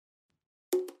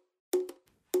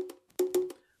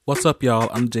What's up, y'all?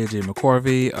 I'm JJ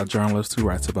McCorvey, a journalist who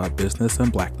writes about business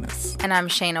and blackness. And I'm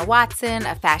Shayna Watson,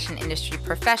 a fashion industry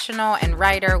professional and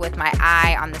writer with my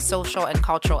eye on the social and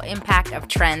cultural impact of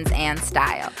trends and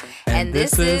style. And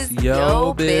this is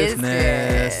Yo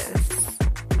Business.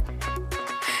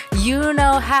 You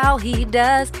know how he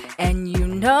does, and you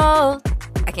know...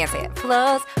 I can't say it.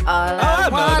 Flows. All I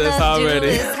wanna do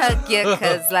is hug you,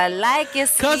 cause I like your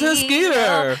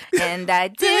skeeter. And I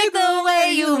dig the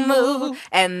way you move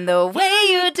and the way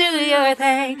you do your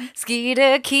thing.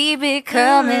 Skeeter, keep it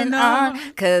coming on,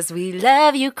 cause we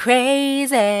love you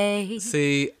crazy.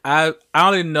 See, I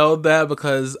only know that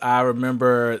because I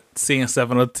remember seeing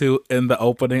 702 in the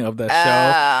opening of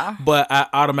that show, but I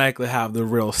automatically have the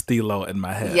real Stilo in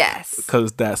my head. Yes.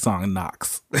 Because that song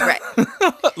knocks. Right.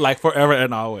 Like forever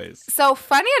and always. So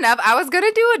funny enough, I was going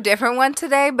to do a different one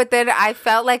today, but then I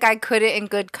felt like I couldn't in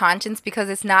good conscience because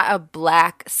it's not a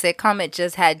black sitcom. It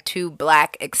just had two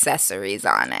black accessories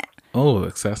on it. Oh,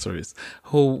 accessories.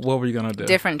 What were you going to do?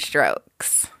 Different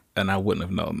Strokes. And I wouldn't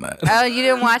have known that. Oh, you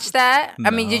didn't watch that? No.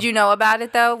 I mean, did you know about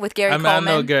it, though, with Gary Coleman? I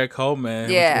know Gary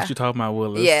Coleman. Yeah. What you talking about,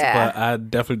 Willis. Yeah. But I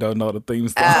definitely don't know the theme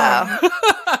song.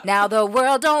 Now the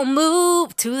world don't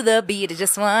move to the beat of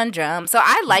just one drum. So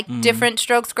I liked Different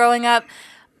Strokes growing up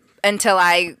until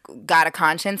I got a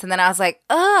conscience. And then I was like,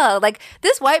 like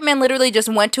this white man literally just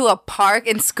went to a park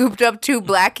and scooped up two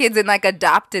black kids and like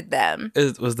adopted them.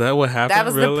 Was that what happened? That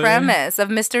was the premise of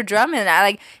Mr.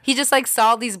 Drummond. He just like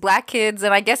saw these black kids,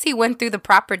 and I guess he went through the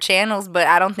proper channels, but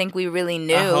I don't think we really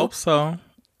knew. I hope so.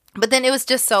 But then it was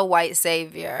just so white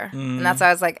savior. And that's why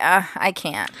I was like, I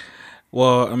can't.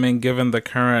 Well, I mean, given the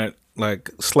current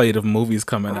slate of movies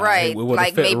coming out, right? we would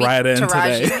like fit maybe right in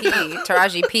Taraji today. P.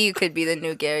 Taraji P. could be the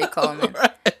new Gary Coleman.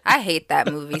 Right. I hate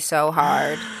that movie so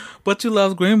hard. But you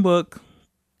love Green Book.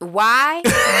 Why?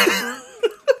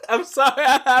 I'm sorry,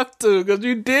 I have to, because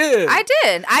you did. I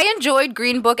did. I enjoyed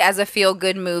Green Book as a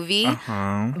feel-good movie,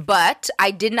 but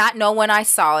I did not know when I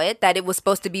saw it that it was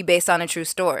supposed to be based on a true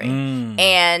story.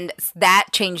 And that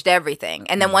changed everything.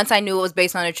 And then once I knew it was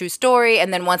based on a true story,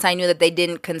 and then once I knew that they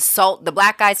didn't consult the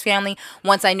black guy's family,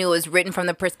 once I knew it was written from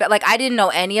the perspective, I didn't know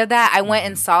any of that. I went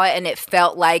and saw it, and it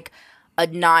felt like a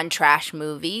non-trash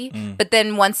movie. But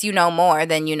then once you know more,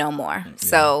 then you know more. Yeah.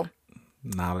 So...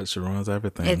 knowledge ruins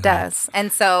everything. It does.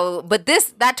 And so, but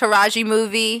that Taraji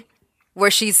movie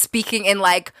where she's speaking in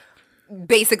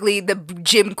basically the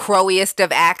Jim Crowiest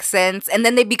of accents, and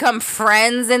then they become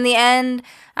friends in the end.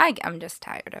 I'm just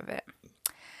tired of it.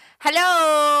 Hello.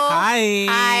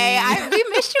 Hi. We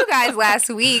missed you guys last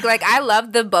week. I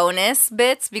love the bonus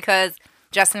bits because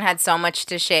Justin had so much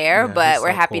to share, but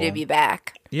we're happy to be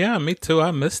back. Yeah, me too.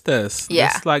 I missed this.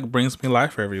 Yeah. This brings me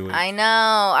life every week. I know.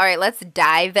 All right, let's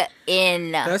dive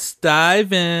in.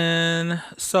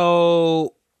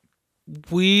 So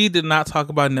we did not talk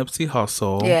about Nipsey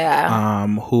Hussle. Yeah.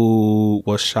 Who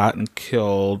was shot and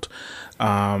killed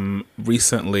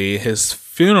recently. His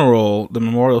funeral, the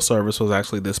memorial service, was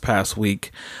actually this past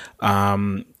week.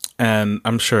 And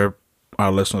I'm sure our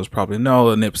listeners probably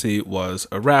know that Nipsey was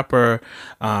a rapper.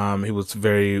 He was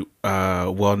very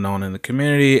well known in the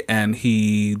community, and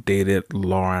he dated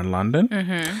Lauren London.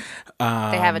 They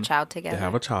have a child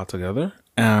together.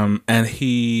 And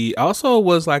he also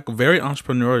was very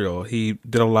entrepreneurial. He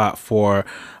did a lot for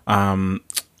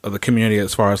the community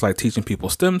as far as teaching people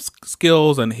STEM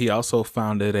skills, and he also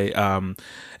founded an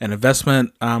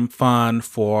investment fund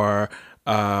for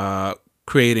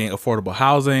creating affordable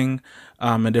housing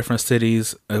in different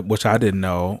cities, which I didn't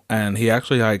know. And he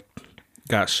actually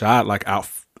got shot out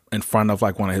in front of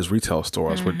one of his retail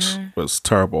stores, which was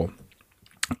terrible.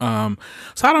 So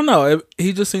I don't know.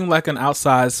 He just seemed like an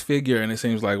outsized figure, and it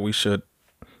seems like we should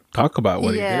talk about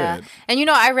what he did. And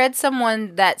I read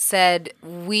someone that said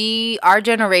our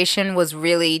generation was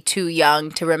really too young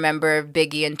to remember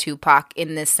Biggie and Tupac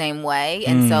in the same way.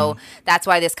 And so that's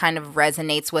why this kind of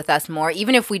resonates with us more.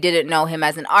 Even if we didn't know him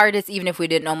as an artist, even if we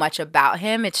didn't know much about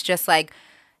him, it's just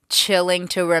chilling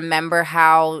to remember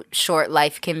how short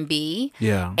life can be.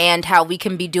 Yeah. And how we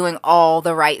can be doing all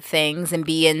the right things and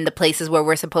be in the places where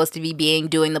we're supposed to be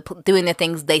doing the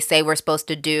things they say we're supposed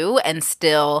to do and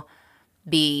still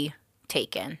be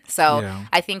taken. So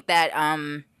I think that,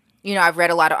 I've read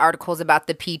a lot of articles about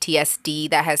the PTSD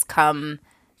that has come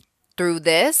through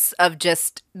this, of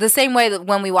just the same way that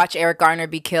when we watch Eric Garner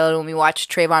be killed, when we watch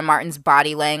Trayvon Martin's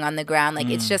body laying on the ground,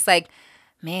 it's just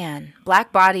man,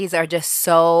 black bodies are just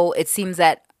so, it seems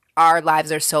that our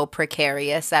lives are so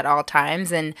precarious at all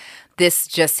times. And this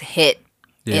just hit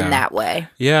in that way.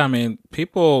 Yeah, I mean,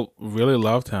 people really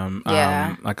loved him.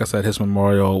 Yeah. Like I said, his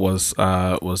memorial was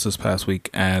this past week,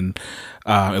 and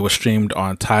it was streamed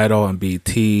on Tidal and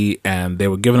BT, and they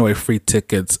were giving away free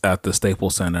tickets at the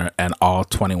Staples Center, and all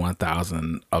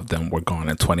 21,000 of them were gone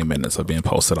in 20 minutes of being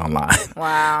posted online.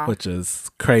 Wow. Which is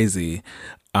crazy.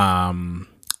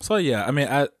 So yeah, I mean,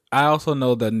 I also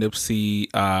know that Nipsey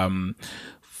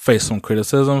faced some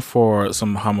criticism for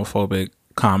some homophobic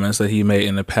comments that he made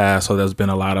in the past. So there's been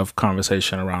a lot of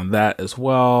conversation around that as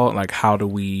well. Like, how do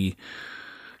we,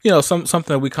 something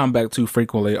that we come back to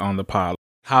frequently on the pod.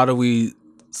 How do we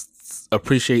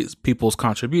appreciate people's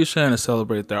contribution and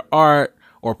celebrate their art,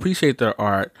 or appreciate their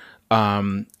art,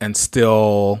 and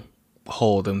still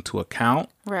hold them to account?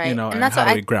 Right. And that's how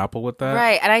do we grapple with that?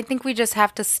 Right. And I think we just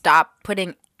have to stop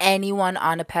putting anyone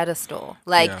on a pedestal.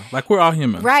 Like we're all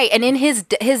human. Right. And in his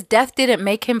death didn't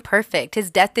make him perfect. His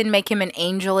death didn't make him an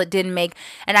angel. It didn't make,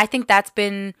 and I think that's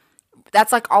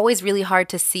like always really hard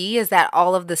to see, is that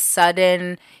all of the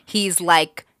sudden he's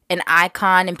like an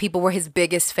icon and people were his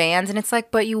biggest fans, and it's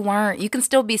like, but you weren't. You can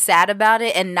still be sad about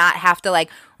it and not have to like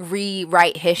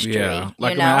rewrite history. Yeah.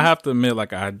 Like, I have to admit,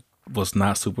 like, I was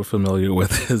not super familiar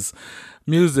with his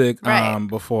music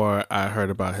before I heard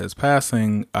about his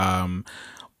passing.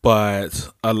 But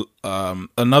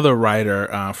another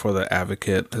writer for The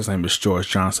Advocate, his name is George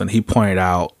Johnson, he pointed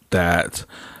out that,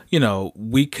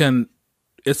 we can,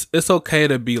 it's okay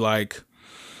to be like,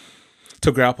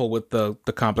 to grapple with the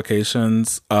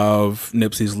complications of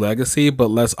Nipsey's legacy, but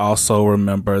let's also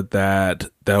remember that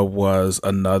there was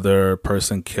another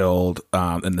person killed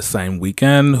in the same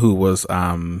weekend who was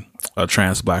a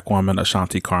trans black woman,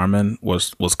 Ashanti Carmen,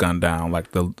 was gunned down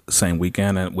like the same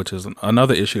weekend, and which is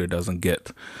another issue that doesn't get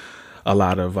a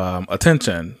lot of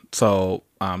attention. So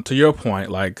to your point,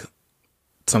 like,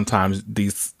 sometimes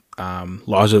these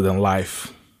larger than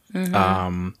life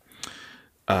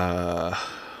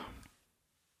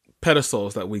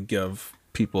pedestals that we give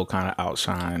people kind of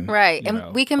outshine. Right.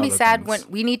 And we can be sad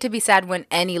we need to be sad when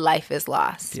any life is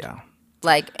lost. Yeah.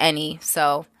 Like any.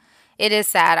 So it is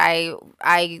sad.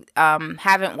 I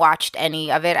haven't watched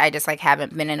any of it. I just like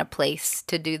haven't been in a place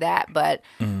to do that. But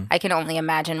I can only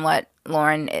imagine what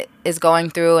Lauren is going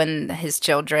through and his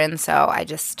children. So I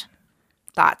just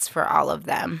thoughts for all of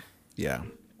them. Yeah.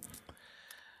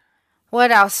 What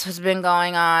else has been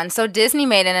going on? So Disney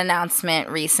made an announcement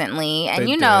recently, and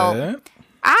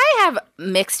I have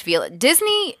mixed feelings.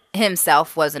 Disney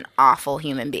himself was an awful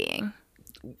human being.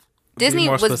 Disney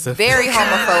was very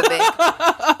homophobic.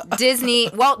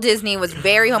 Walt Disney was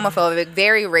very homophobic,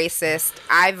 very racist.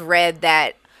 I've read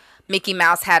that Mickey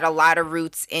Mouse had a lot of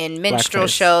roots in minstrel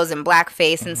shows and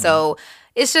blackface, and so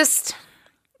it's just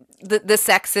the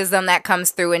sexism that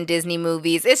comes through in Disney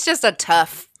movies. It's just a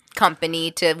tough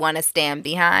company to want to stand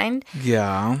behind.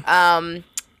 Yeah.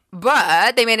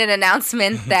 But they made an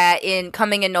announcement that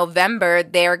coming in November,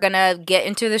 they're gonna get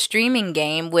into the streaming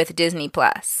game with Disney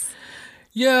Plus.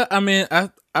 Yeah, I mean,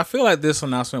 I feel like this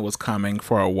announcement was coming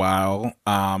for a while.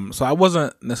 So I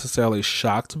wasn't necessarily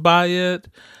shocked by it.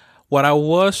 What I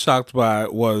was shocked by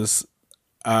was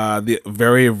the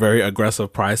very, very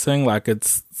aggressive pricing. Like,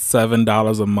 it's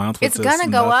 $7 a month. It's gonna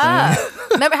go up.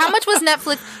 Remember, how much was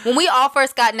Netflix when we all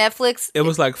first got Netflix? It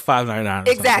was like $5.99.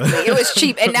 Exactly, it was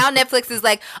cheap, and now Netflix is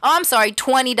like, oh, I'm sorry,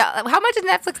 $20. How much is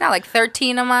Netflix now? Like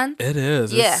 $13 a month. It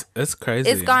is. Yeah, it's crazy.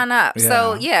 It's gone up. Yeah.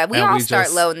 So yeah, we all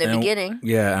start low in the beginning.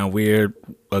 Yeah, and we're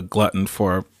a glutton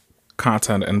for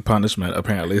content and punishment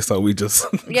apparently. So we just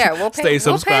we'll pay. Stay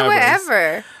subscribers. We'll pay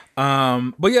wherever.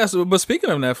 But speaking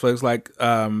of Netflix, like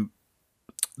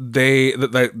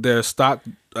their stock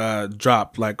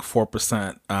dropped like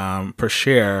 4% per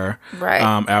share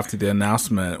after the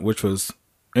announcement, which was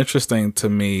interesting to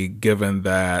me given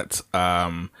that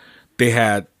they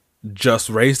had just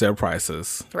raised their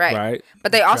prices. Right.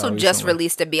 But they also just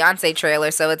released a Beyonce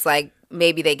trailer, so it's like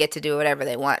maybe they get to do whatever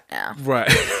they want now.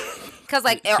 Right. Because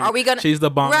like, are we gonna? She's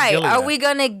the bomb. Right? Are we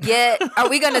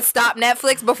gonna stop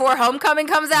Netflix before Homecoming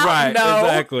comes out? Right. No,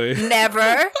 exactly.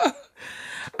 Never.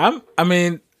 I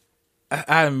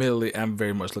admittedly am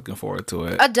very much looking forward to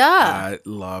it. Duh. I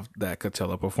loved that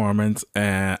Coachella performance,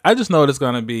 and I just know it's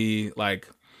gonna be like.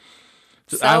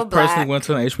 I personally went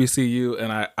to an HBCU,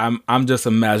 and I'm just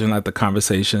imagining like the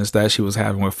conversations that she was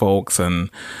having with folks,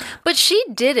 But she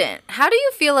didn't. How do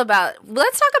you feel about?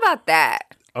 Let's talk about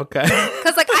that. Okay.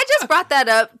 Because like I just brought that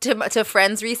up to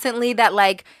friends recently that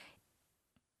like,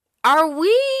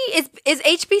 is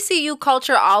HBCU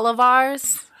culture all of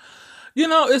ours?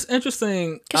 It's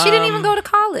interesting. Because she didn't even go to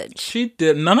college. She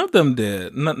did. None of them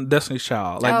did. Destiny's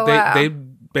Child. Like they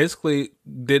basically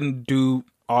didn't do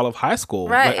all of high school.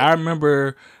 Right. Like, I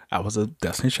remember I was a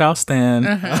Destiny Child stan.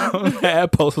 I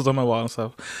had posters on my wall and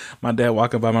stuff. My dad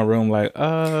walking by my room like,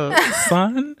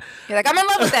 son? You're like, I'm in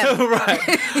love with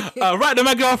them. Right, they're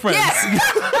my girlfriends. Yes.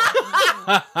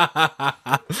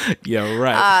 Yeah,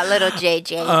 right. Little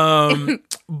JJ.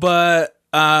 But,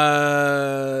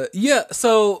 yeah,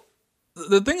 so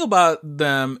the thing about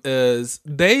them is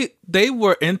they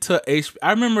were into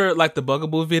I remember like the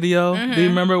Bugaboo video. Do you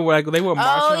remember where like, they were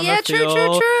marching on the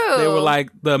field? True. They were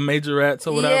like the majorettes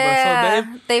or whatever. Yeah,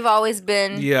 So they've always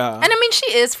been. Yeah. And I mean,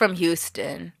 she is from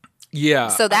Houston. Yeah.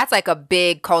 So that's like a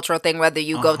big cultural thing, whether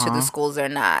you go to the schools or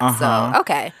not. So,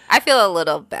 okay. I feel a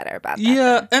little better about that.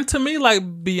 Yeah. Then. And to me,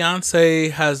 like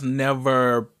Beyonce has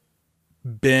never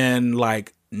been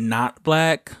like not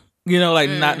black. You know, like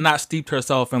not steeped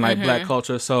herself in like black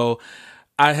culture. So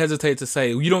I hesitate to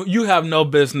say you have no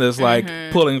business like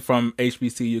pulling from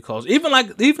HBCU culture.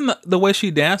 Even the way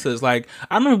she dances. Like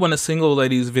I remember when the Single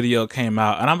Ladies video came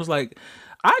out, and I was like,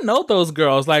 I know those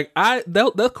girls. Like that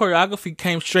choreography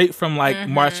came straight from like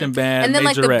marching band. And then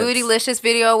like the majorettes. Bootylicious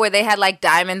video where they had like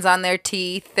diamonds on their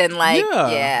teeth and like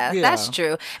yeah, that's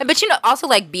true. But also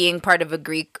like being part of a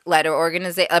Greek letter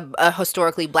organization, a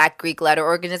historically black Greek letter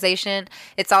organization.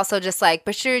 It's also just like,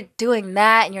 but you're doing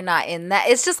that and you're not in that.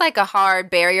 It's just like a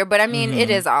hard barrier. But I mean, it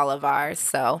is all of ours.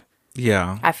 So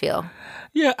yeah, I feel.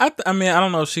 Yeah, I mean, I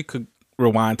don't know if she could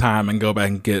rewind time and go back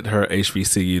and get her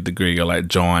HBCU degree or like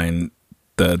join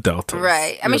the Delta.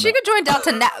 Right. I mean, she could join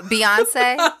Delta now.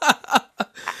 Beyonce.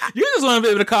 You just want to be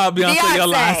able to call Beyonce your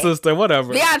line sister,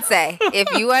 whatever. Beyonce, if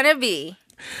you want to be.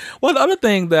 Well, the other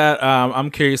thing that I'm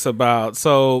curious about,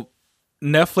 so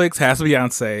Netflix has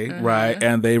Beyonce, right?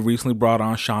 And they recently brought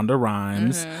on Shonda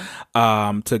Rhimes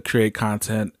to create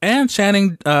content. And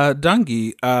Channing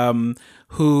Dungey,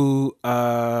 who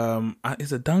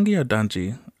is it Dungey or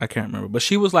Dungy? I can't remember, but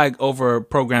she was like over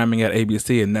programming at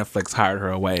ABC, and Netflix hired her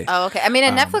away. Oh, okay. I mean,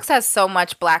 and Netflix has so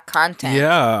much black content.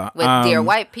 Yeah, with Dear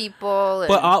White People. And...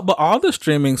 But all the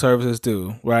streaming services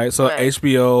do, right? So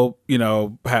HBO,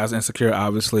 has Insecure,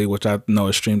 obviously, which I know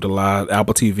is streamed a lot.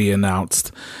 Apple TV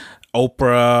announced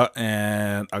Oprah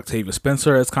and Octavia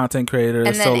Spencer as content creators.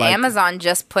 And then Amazon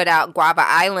just put out Guava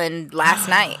Island last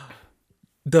night.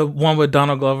 The one with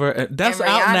Donald Glover, that's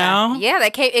out now. Yeah,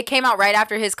 it came out right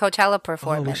after his Coachella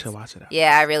performance. Oh, we should watch it.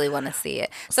 Yeah, I really want to see it.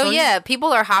 So yeah,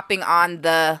 people are hopping on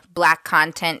the black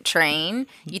content train.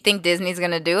 You think Disney's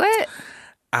gonna do it?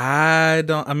 I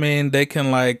don't. I mean, they can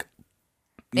like.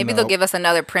 Maybe they'll give us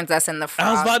another Princess in the Frog.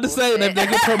 I was about to say that they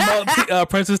can promote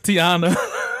Princess Tiana,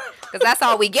 because that's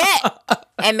all we get,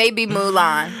 and maybe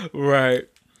Mulan. Right.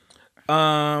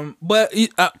 But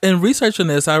in researching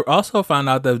this, I also found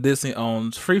out that Disney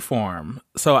owns Freeform.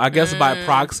 So I guess by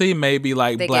proxy, maybe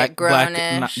like they black,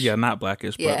 not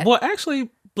Blackish, but well, actually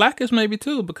Blackish maybe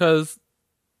too, because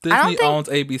Disney owns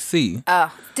ABC.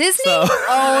 Disney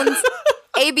owns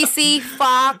ABC,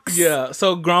 Fox. Yeah,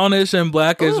 so Grownish and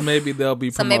Blackish, maybe they'll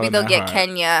be promoting. So maybe they'll get hard.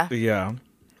 Kenya. Yeah.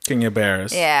 Kenya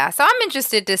Bears. Yeah, so I'm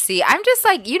interested to see. I'm just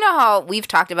like, how we've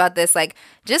talked about this, like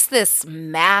just this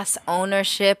mass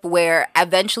ownership where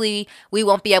eventually we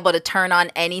won't be able to turn on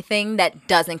anything that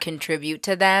doesn't contribute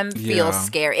to them. Feels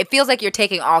scary. It feels like you're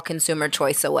taking all consumer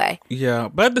choice away. Yeah,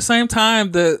 but at the same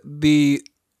time, the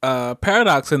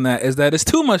paradox in that is that it's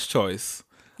too much choice.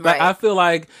 Right. Like, I feel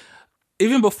like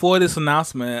even before this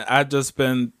announcement, I've just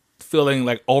been feeling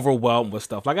like overwhelmed with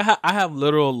stuff. Like I have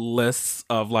literal lists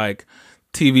of like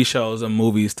TV shows and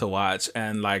movies to watch,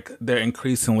 and like they're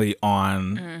increasingly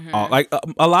on like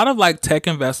a lot of like tech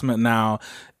investment now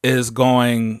is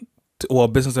going to,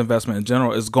 business investment in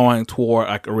general is going toward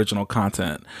like original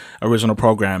content, original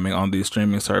programming on these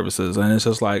streaming services, and it's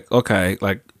just like, okay,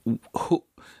 like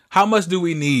how much do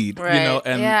we need,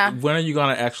 and when are you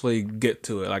gonna actually get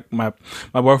to it? Like my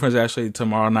boyfriend's actually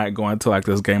tomorrow night going to like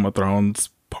this Game of Thrones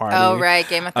party. Oh right,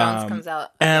 Game of Thrones comes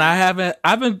out, and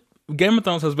I've been Game of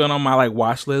Thrones has been on my like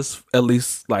watch list at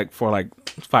least like for like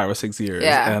 5 or 6 years,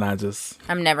 and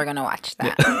I'm never gonna watch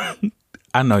that.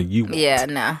 I know you won't. Yeah,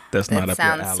 no, that's not up your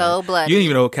alley. Sounds so bloody. You didn't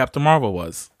even know what Captain Marvel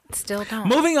was. Still don't.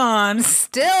 Moving on.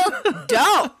 Still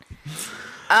don't.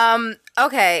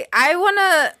 Okay, I want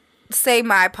to say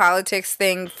my politics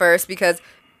thing first because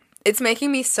it's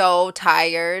making me so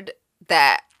tired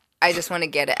that I just want to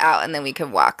get it out, and then we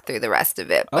can walk through the rest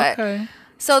of it. But okay.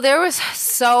 So there was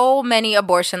so many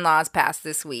abortion laws passed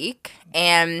this week,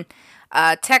 and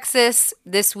Texas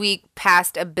this week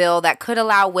passed a bill that could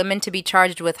allow women to be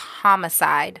charged with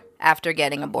homicide after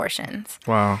getting abortions.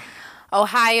 Wow.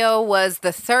 Ohio was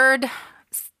the third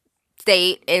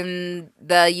state in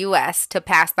the U.S. to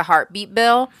pass the heartbeat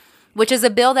bill, which is a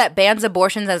bill that bans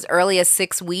abortions as early as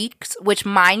 6 weeks, which,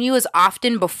 mind you, is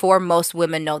often before most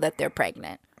women know that they're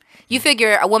pregnant. You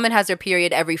figure a woman has her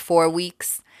period every 4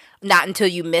 weeks. Not until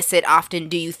you miss it often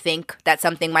do you think that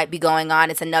something might be going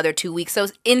on. It's another 2 weeks. So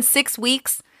in 6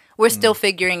 weeks, we're still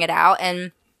figuring it out.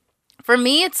 And for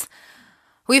me,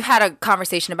 we've had a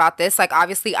conversation about this. Like,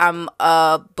 obviously, I'm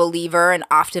a believer, and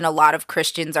often a lot of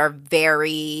Christians are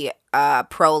very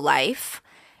pro-life.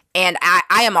 And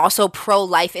I am also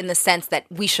pro-life in the sense that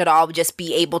we should all just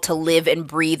be able to live and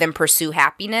breathe and pursue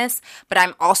happiness. But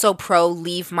I'm also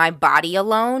pro-leave my body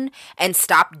alone and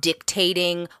stop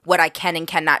dictating what I can and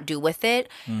cannot do with it.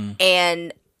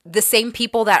 And the same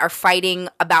people that are fighting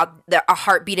about a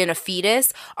heartbeat in a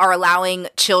fetus are allowing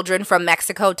children from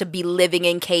Mexico to be living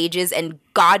in cages, and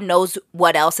God knows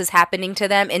what else is happening to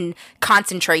them in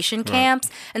concentration camps.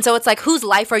 Right. And so it's like, whose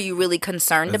life are you really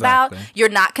concerned about? You're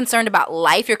not concerned about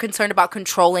life. You're concerned about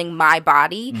controlling my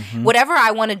body. Whatever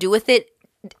I want to do with it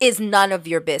is none of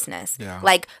your business. Yeah.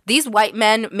 Like, these white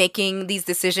men making these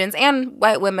decisions, and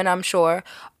white women, I'm sure,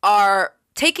 are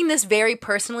taking this very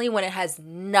personally when it has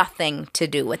nothing to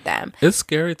do with them. It's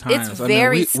scary times. It's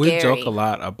very scary. We joke a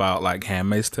lot about, like,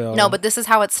 Handmaid's Tale. No, but this is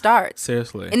how it starts.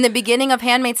 Seriously. In the beginning of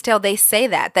Handmaid's Tale, they say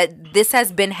that this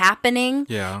has been happening.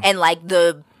 Yeah. And, like,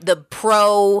 the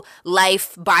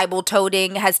pro-life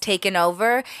Bible-toting has taken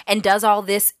over and does all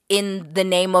this in the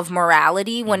name of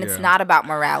morality when it's not about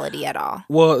morality at all.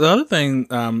 Well, the other thing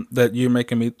that you're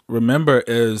making me remember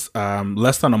is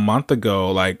less than a month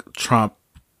ago, like, Trump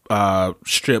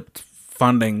stripped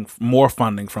more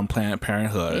funding from Planned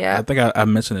Parenthood. Yeah. I think I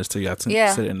mentioned this to you. I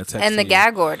said it in the text. And the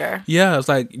gag order. Yeah, it's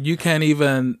like you can't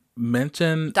even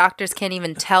mention. Doctors can't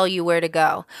even tell you where to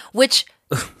go. Which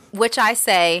I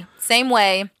say, same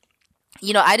way,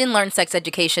 you know, I didn't learn sex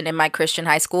education in my Christian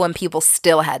high school and people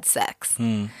still had sex.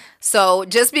 So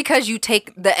just because you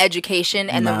take the education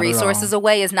and the resources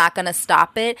away is not going to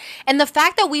stop it. And the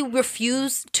fact that we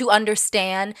refuse to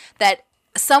understand that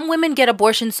some women get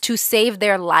abortions to save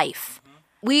their life.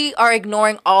 We are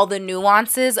ignoring all the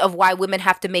nuances of why women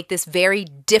have to make this very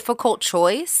difficult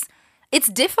choice. It's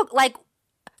difficult. Like,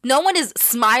 no one is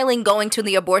smiling going to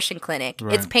the abortion clinic.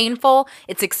 Right. It's painful.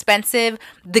 It's expensive.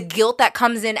 The guilt that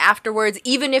comes in afterwards,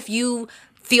 even if you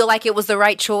feel like it was the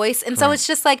right choice. And so it's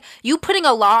just like, you putting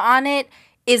a law on it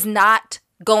is not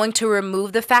going to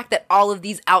remove the fact that all of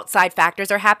these outside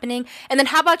factors are happening. And then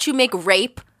how about you make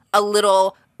rape a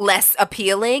little less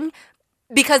appealing,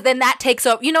 because then that takes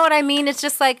up, you know what I mean? It's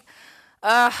just like,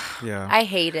 I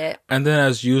hate it. And then,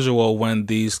 as usual, when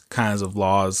these kinds of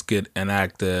laws get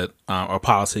enacted or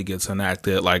policy gets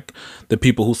enacted, like, the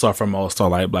people who suffer most are,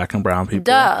 like, Black and brown people.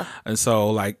 Duh. And so,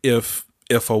 like, if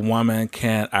a woman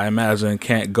can't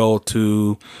go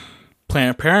to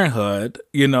Planned Parenthood,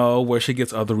 you know, where she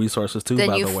gets other resources too,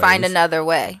 then you find another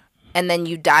way, and then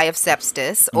you die of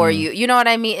sepsis, or you know what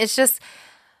I mean? It's just,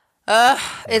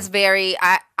 it's very,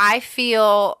 I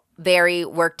feel very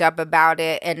worked up about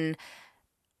it. And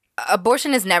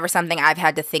abortion is never something I've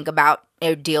had to think about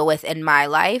or deal with in my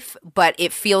life, but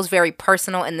it feels very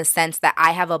personal in the sense that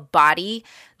I have a body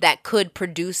that could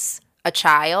produce a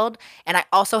child, and I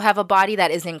also have a body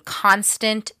that is in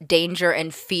constant danger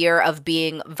and fear of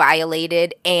being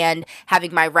violated and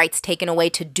having my rights taken away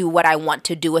to do what I want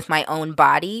to do with my own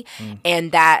body.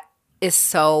 And that is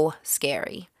so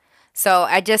scary. So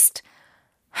I just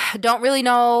don't really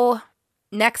know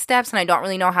next steps, and I don't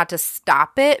really know how to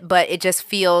stop it, but it just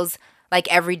feels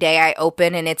like every day I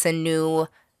open and it's a new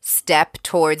step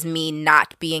towards me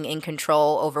not being in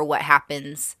control over what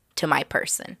happens to my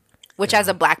person, which as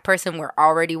a Black person, we're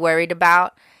already worried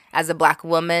about, as a Black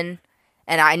woman.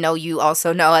 And I know you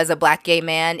also know, as a Black gay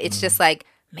man, it's just like,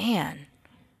 man,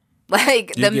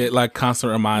 like you get like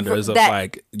constant reminders of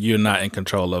like you're not in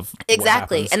control of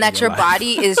exactly, and that your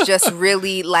body is just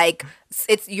really like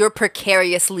you're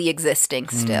precariously existing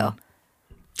still.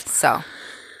 So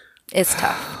it's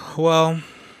tough. Well,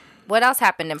 what else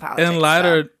happened in politics? In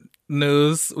lighter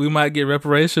news, we might get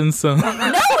reparations soon. No,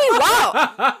 we won't.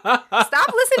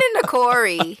 Stop listening to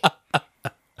Corey.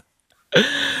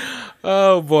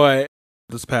 Oh boy!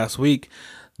 This past week,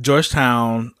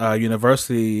 Georgetown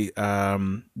University,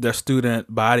 their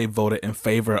student body voted in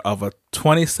favor of a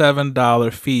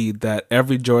 $27 fee that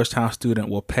every Georgetown student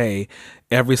will pay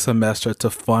every semester to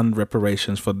fund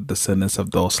reparations for the descendants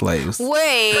of those slaves.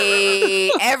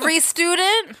 Wait, every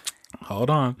student? Hold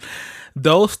on.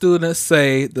 Those students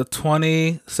say the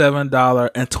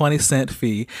 $27.20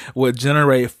 fee would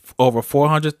generate over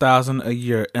 $400,000 a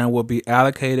year and will be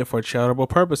allocated for charitable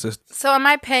purposes. So am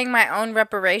I paying my own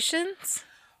reparations?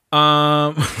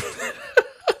 I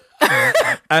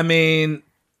mean,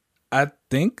 I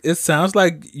think it sounds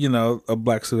like, a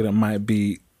black student might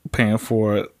be paying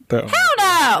for their own. Hell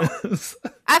no!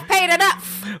 I've paid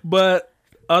enough. But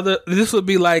this would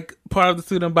be like part of the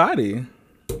student body.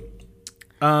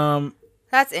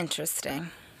 That's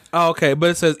interesting. Oh, okay,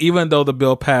 but it says even though the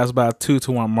bill passed by a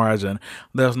 2-1 margin,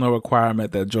 there's no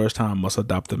requirement that Georgetown must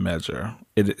adopt the measure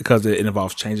because it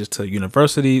involves changes to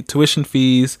university tuition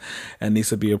fees and needs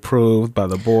to be approved by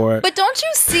the board. But don't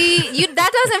you see,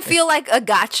 that doesn't feel like a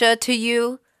gotcha to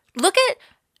you? Look at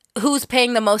who's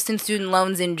paying the most in student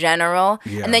loans in general,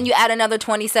 and then you add another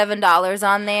 $27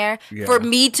 on there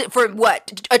for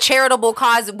what, a charitable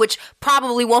cause, which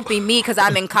probably won't be me because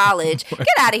I'm in college. Get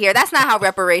out of here. That's not how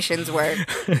reparations work.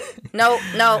 No.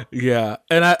 Yeah,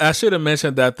 and I should have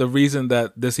mentioned that the reason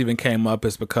that this even came up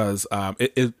is because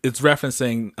it's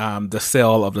referencing the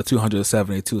sale of the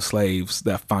 272 slaves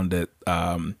that funded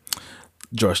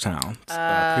Georgetown's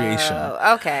creation.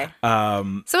 Okay.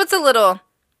 So it's a little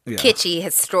kitschy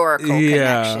historical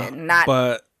connection, not.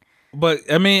 But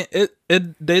I mean,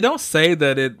 they don't say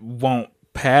that it won't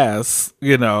pass.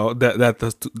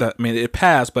 It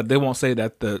passed, but they won't say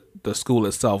that the school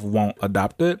itself won't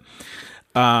adopt it.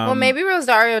 Well, maybe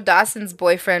Rosario Dawson's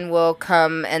boyfriend will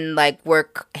come and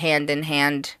work hand in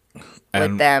hand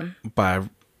with them. By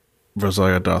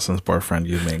Rosario Dawson's boyfriend,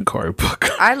 you mean Cory Booker?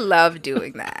 I love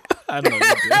doing that. I know you do.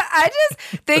 I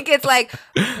just think it's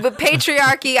with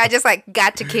patriarchy. I just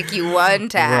got to kick you one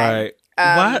time.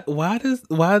 Right. Why?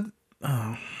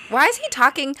 Why is he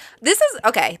talking? This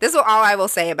is all I will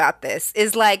say about this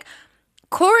is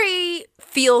Cory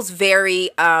feels very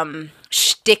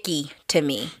shticky to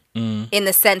me. In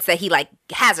the sense that he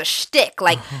has a shtick.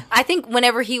 I think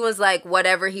whenever he was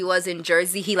whatever he was in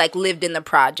Jersey, he lived in the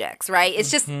projects, right?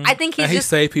 It's just I think he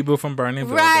saved people from burning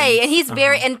buildings. Right, and he's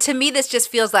very and to me this just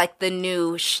feels like the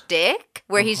new shtick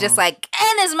where he's just and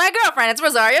it's my girlfriend, it's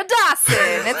Rosario Dawson.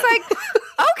 It's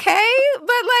okay,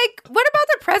 but what about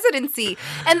the presidency?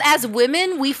 And as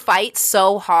women, we fight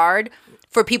so hard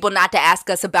for people not to ask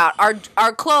us about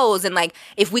our clothes and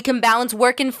if we can balance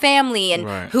work and family and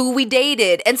who we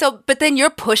dated. And so, but then you're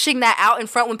pushing that out in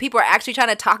front when people are actually trying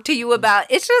to talk to you about,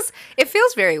 it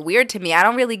feels very weird to me. I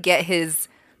don't really get his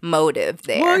motive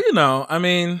there. Well, I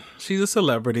mean, she's a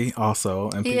celebrity also.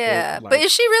 And people but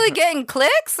is she really getting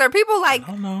clicks? Or people I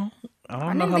don't know.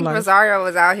 I didn't think Rosario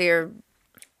was out here.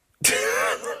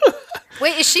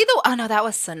 Wait, is she oh no, that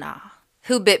was Sanaa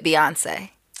who bit Beyonce.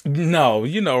 No,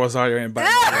 Rosario ain't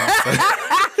biting Beyonce.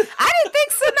 I didn't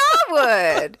think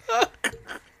Sanaa would.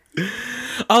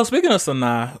 Oh, speaking of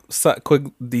Sanaa, quick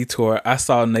detour. I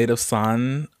saw Native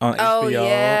Son on HBO. Oh,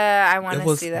 yeah. I want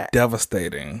to see that. It was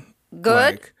devastating.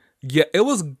 Good? It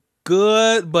was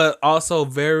good, but also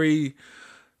very,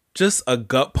 just a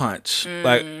gut punch.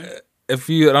 I don't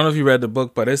know if you read the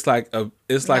book, but it's a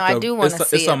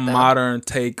modern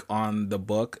take on the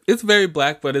book. It's very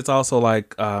black, but it's also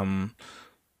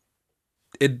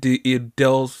it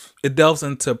delves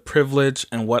into privilege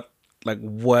and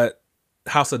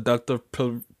how seductive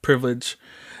privilege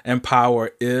and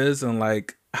power is,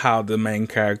 and how the main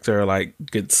character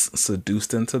gets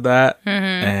seduced into that.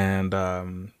 And I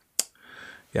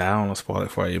don't want to spoil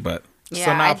it for you, but so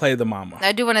now I play the mama.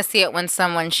 I do want to see it when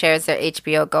someone shares their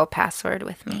HBO Go password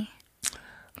with me.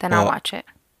 Then I'll watch it.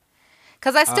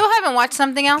 Because I still haven't watched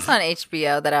something else on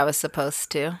HBO that I was supposed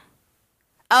to.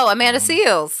 Oh, Amanda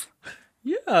Seales.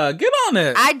 Yeah, get on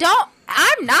it.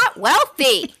 I'm not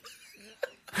wealthy.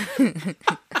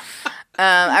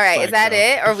 All right, is that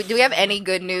it? Or do we have any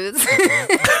good news?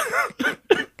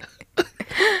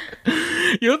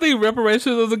 You don't think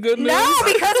reparations is a good news? No,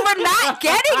 because we're not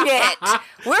getting it.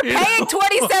 We're paying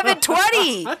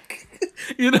 $27.20.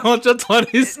 You don't want your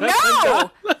 $27?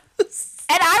 No. And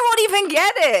I won't even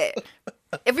get it.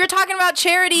 If you're talking about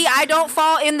charity, I don't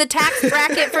fall in the tax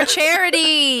bracket for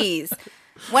charities.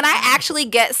 When I actually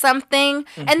get something,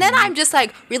 and then I'm just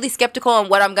really skeptical on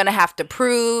what I'm going to have to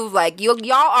prove.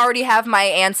 Y'all already have my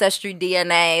ancestry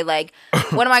DNA.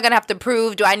 What am I going to have to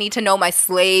prove? Do I need to know my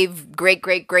slave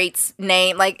great-great-great's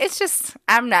name? It's just,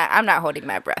 I'm not holding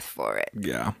my breath for it.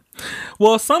 Yeah.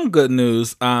 Well, some good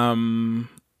news.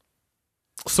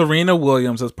 Serena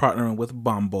Williams is partnering with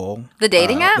Bumble. The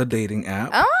dating app? The dating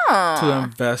app. Oh. To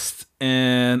invest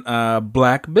in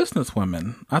black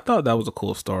businesswomen. I thought that was a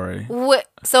cool story.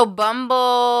 So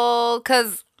Bumble,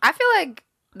 because I feel like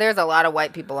there's a lot of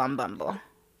white people on Bumble.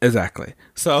 Exactly.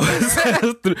 So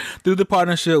through the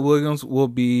partnership, Williams will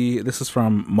be, this is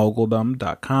from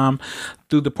moguldom.com.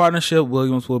 Through the partnership,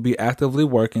 Williams will be actively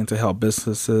working to help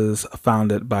businesses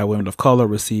founded by women of color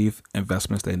receive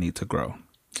investments they need to grow.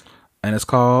 And it's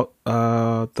called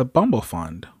the Bumble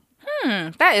Fund.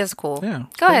 That is cool. Yeah.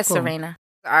 Go ahead, cool. Serena.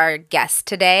 Our guest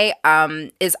today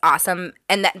is awesome,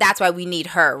 and that's why we need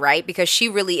her, right? Because she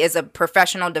really is a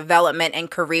professional development and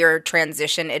career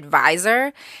transition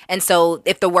advisor. And so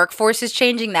if the workforce is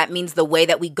changing, that means the way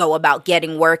that we go about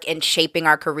getting work and shaping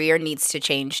our career needs to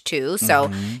change too.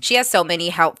 So she has so many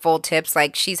helpful tips.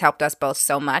 Like, she's helped us both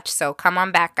so much. So come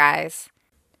on back, guys.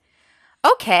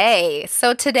 Okay,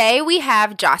 so today we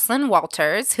have Jocelyn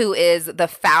Walters, who is the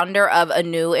founder of A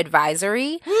New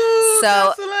Advisory.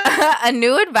 So A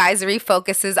New Advisory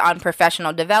focuses on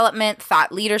professional development,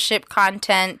 thought leadership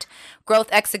content, growth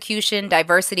execution,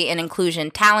 diversity and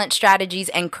inclusion talent strategies,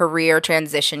 and career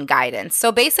transition guidance.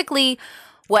 So basically,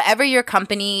 whatever your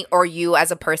company or you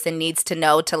as a person needs to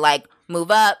know to like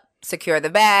move up, secure the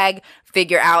bag,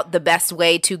 figure out the best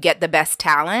way to get the best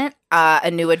talent, A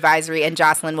New Advisory and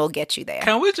Jocelyn will get you there.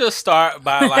 Can we just start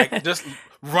by like just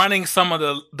running some of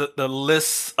the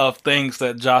lists of things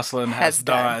that Jocelyn has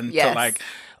done yes. to like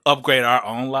upgrade our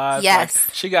own lives? Yes.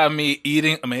 Like, she got me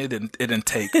eating. I mean, it didn't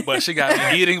take, but she got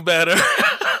me eating better.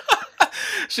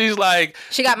 She's like...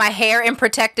 She got my hair in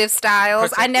protective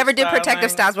styles. I never did protective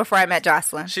styles before I met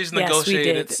Jocelyn. She's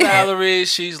negotiated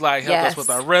salaries. She's like helped us with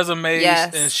our resumes.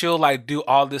 Yes. And she'll like do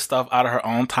all this stuff out of her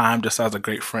own time just as a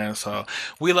great friend. So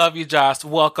we love you, Joss.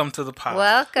 Welcome to the pod.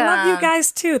 Welcome. Love you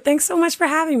guys too. Thanks so much for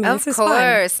having me. Of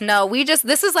course. Fun. No,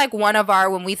 this is like one of our,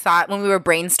 when we were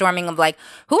brainstorming of like,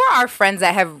 who are our friends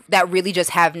that really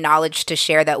just have knowledge to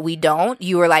share that we don't?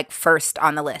 You were like first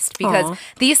on the list because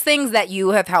these things that you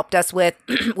have helped us with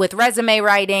resume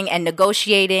writing and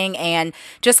negotiating and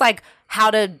just like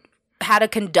how to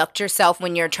conduct yourself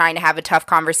when you're trying to have a tough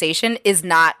conversation is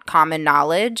not common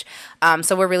knowledge.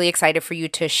 So we're really excited for you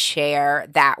to share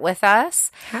that with us.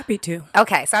 Happy to.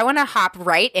 Okay, so I want to hop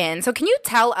right in. So can you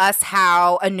tell us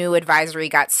how A New Advisory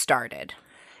got started?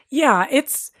 Yeah,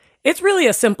 it's really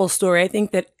a simple story. I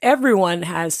think that everyone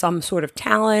has some sort of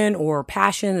talent or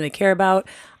passion that they care about.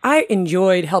 I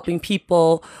enjoyed helping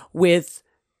people with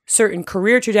certain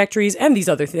career trajectories and these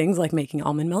other things like making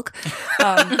almond milk.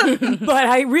 But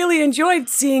I really enjoyed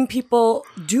seeing people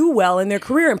do well in their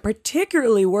career, and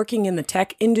particularly working in the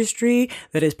tech industry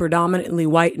that is predominantly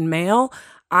white and male.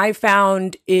 I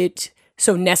found it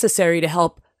so necessary to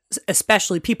help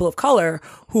especially people of color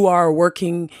who are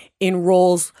working in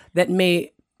roles that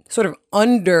may sort of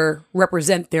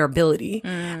underrepresent their ability.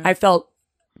 I felt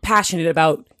passionate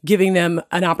about giving them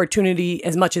an opportunity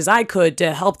as much as I could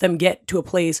to help them get to a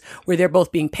place where they're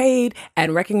both being paid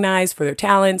and recognized for their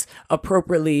talents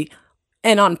appropriately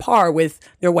and on par with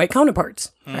their white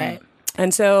counterparts. Right.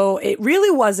 And so it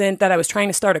really wasn't that I was trying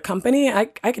to start a company. I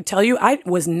could tell you I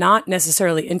was not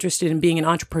necessarily interested in being an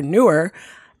entrepreneur.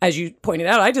 As you pointed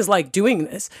out, I just like doing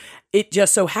this. It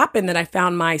just so happened that I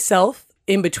found myself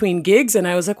in between gigs and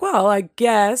I was like, well, I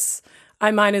guess I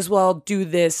might as well do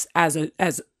this as a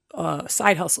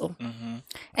side hustle.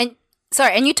 And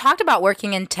you talked about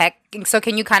working in tech. So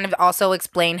can you kind of also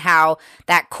explain how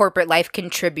that corporate life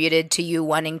contributed to you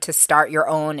wanting to start your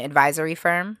own advisory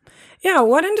firm? Yeah,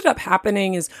 what ended up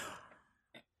happening is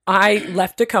I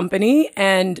left a company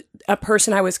and a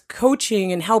person I was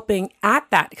coaching and helping at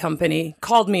that company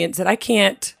called me and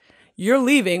said, you're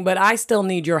leaving, but I still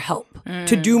need your help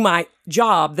to do my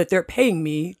job that they're paying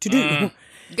me to do.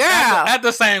 Girl. At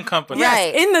the same company.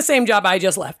 Yes, in the same job I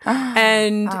just left.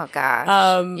 And oh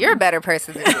gosh, you're a better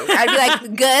person than me. I'd be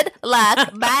like, good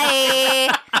luck,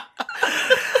 bye.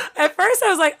 At first I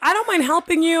was like, I don't mind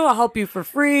helping you. I'll help you for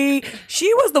free.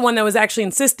 She was the one that was actually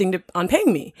insisting on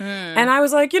paying me. And I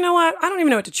was like, you know what? I don't even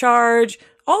know what to charge.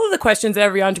 All of the questions that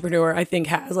every entrepreneur I think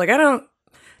has. Like,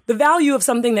 the value of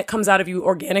something that comes out of you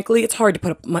organically, it's hard to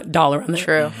put a dollar on that.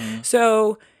 True.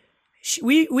 So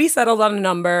we settled on a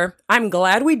number. I'm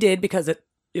glad we did because it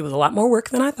was a lot more work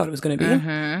than I thought it was going to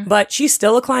be. But she's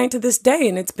still a client to this day,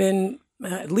 and it's been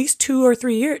at least 2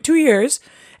 years,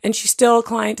 and she's still a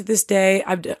client to this day.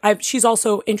 She's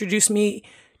also introduced me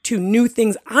to new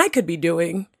things I could be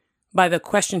doing by the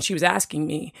questions she was asking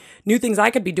me, new things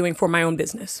I could be doing for my own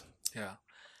business. Yeah.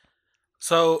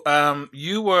 So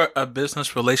you were a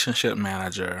business relationship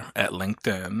manager at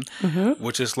LinkedIn,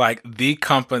 which is like the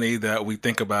company that we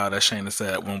think about, as Shayna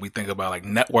said, when we think about like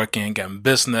networking and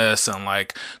business and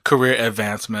like career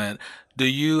advancement. Do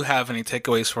you have any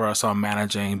takeaways for us on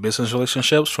managing business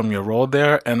relationships from your role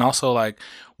there? And also, like,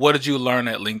 what did you learn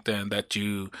at LinkedIn that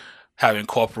you have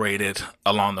incorporated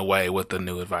along the way with the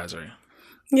New Advisory?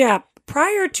 Yeah.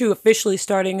 Prior to officially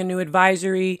starting A New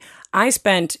Advisory, I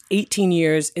spent 18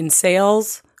 years in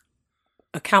sales,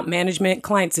 account management,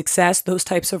 client success, those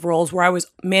types of roles where I was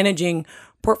managing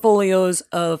portfolios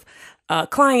of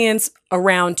clients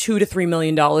around $2 to $3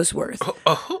 million worth.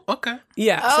 Oh, okay.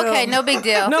 Yeah. Okay, no big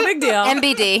deal. No big deal.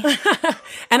 MBD.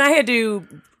 And I had to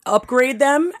upgrade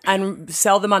them and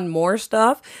sell them on more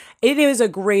stuff. It is a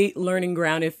great learning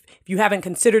ground. If you haven't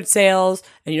considered sales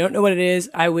and you don't know what it is,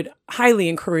 I would highly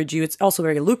encourage you. It's also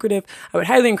very lucrative. I would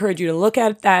highly encourage you to look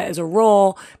at that as a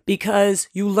role because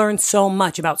you learn so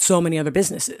much about so many other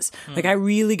businesses. Like I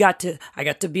got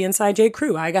to be inside J.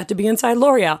 Crew. I got to be inside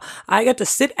L'Oreal. I got to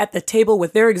sit at the table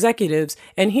with their executives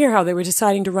and hear how they were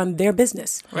deciding to run their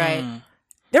business. Right.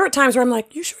 There were times where I'm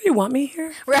like, you sure you want me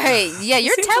here? Right. Yeah,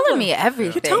 you're telling me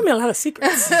everything. You're telling me a lot of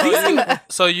secrets.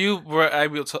 So you were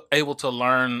able to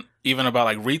learn even about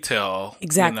like retail,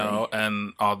 exactly,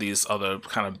 and all these other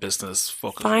kind of business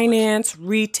focus, finance,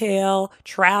 retail,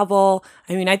 travel.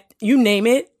 I mean, you name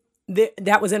it.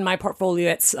 That was in my portfolio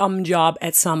at some job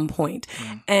at some point,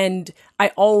 and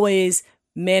I always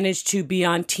managed to be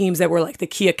on teams that were like the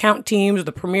key account teams or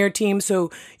the premier teams.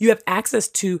 So you have access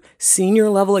to senior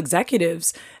level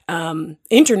executives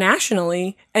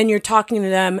internationally, and you're talking to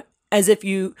them as if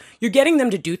you're getting them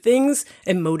to do things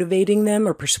and motivating them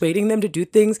or persuading them to do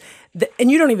things and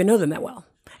you don't even know them that well.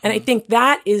 And I think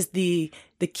that is the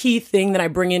key thing that I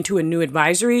bring into a new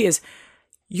advisory is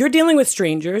you're dealing with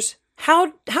strangers.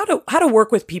 How to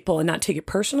work with people and not take it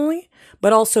personally,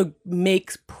 but also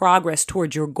make progress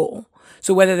towards your goal.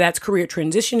 So whether that's career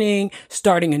transitioning,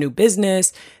 starting a new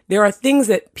business, there are things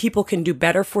that people can do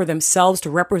better for themselves to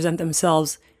represent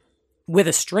themselves with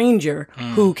a stranger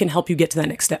who can help you get to that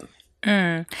next step.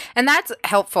 And that's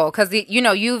helpful because,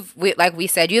 like we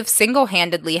said, you've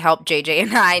single-handedly helped JJ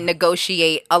and I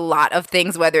negotiate a lot of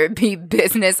things, whether it be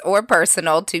business or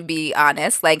personal, to be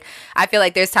honest. Like, I feel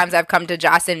like there's times I've come to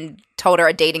Joss and told her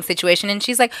a dating situation and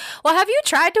she's like, well, have you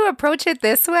tried to approach it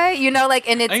this way? And you're like,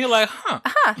 no,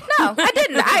 I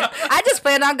didn't. I just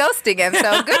planned on ghosting him.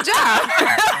 So good job.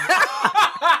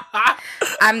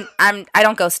 I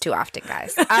don't ghost too often,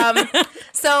 guys.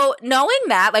 So knowing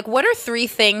that, like, what are 3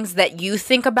 things that you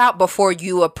think about before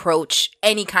you approach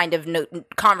any kind of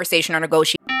conversation or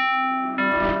negotiation?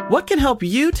 What can help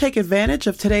you take advantage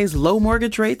of today's low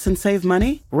mortgage rates and save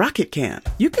money? Rocket can.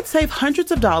 You could save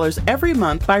hundreds of dollars every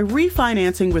month by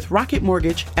refinancing with Rocket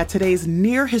Mortgage at today's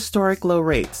near historic low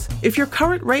rates. If your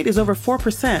current rate is over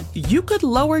 4%, you could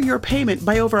lower your payment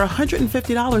by over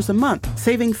 $150 a month,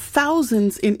 saving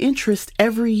thousands in interest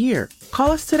every year.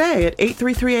 Call us today at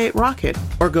 8338-ROCKET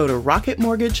or go to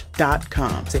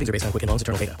rocketmortgage.com. Savings are based on Quicken Loans,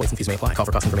 internal data. Points and fees may apply. Call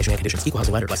for cost information and conditions. Equal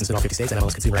housing lender. Licensed in all 50 states and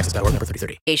MLSConsumerAccess.org number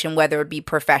 3030. Whether it be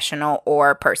professional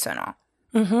or personal.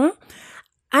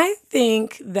 I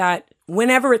think that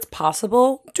whenever it's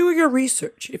possible, do your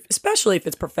research, especially if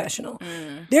it's professional.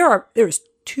 There's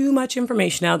too much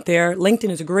information out there.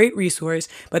 LinkedIn is a great resource,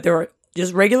 but there are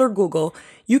just regular Google.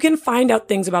 You can find out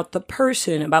things about the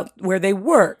person, about where they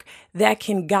work, that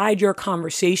can guide your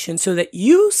conversation so that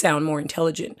you sound more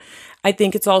intelligent. I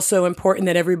think it's also important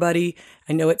that everybody,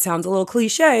 I know it sounds a little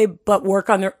cliche, but work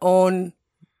on their own,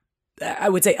 I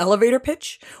would say, elevator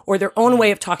pitch or their own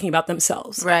way of talking about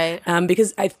themselves. Right.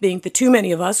 Because I think that too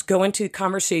many of us go into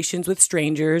conversations with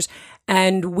strangers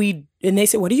and they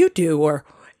say, what do you do? Or,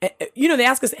 they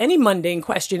ask us any mundane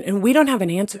question and we don't have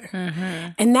an answer.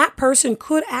 And that person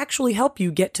could actually help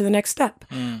you get to the next step.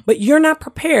 But you're not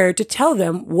prepared to tell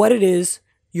them what it is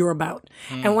you're about.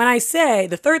 And when I say,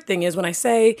 the third thing is when I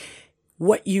say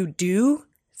what you do,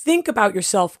 think about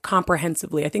yourself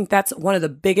comprehensively. I think that's one of the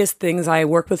biggest things I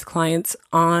work with clients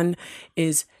on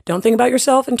is don't think about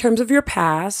yourself in terms of your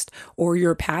past or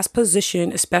your past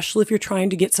position, especially if you're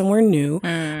trying to get somewhere new,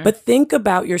 but think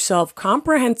about yourself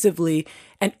comprehensively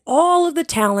and all of the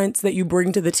talents that you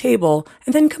bring to the table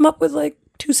and then come up with like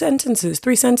 2 sentences,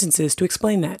 3 sentences to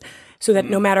explain that so that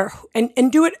no matter,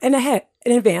 and do it in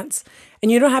advance.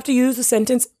 And you don't have to use the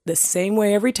sentence the same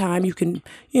way every time. You can,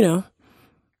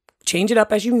 change it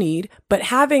up as you need, but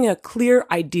having a clear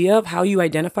idea of how you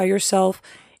identify yourself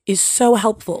is so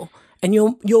helpful. And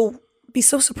you'll be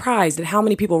so surprised at how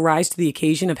many people rise to the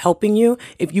occasion of helping you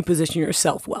if you position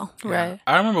yourself well. Right.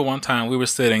 I remember one time we were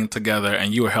sitting together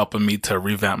and you were helping me to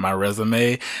revamp my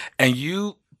resume and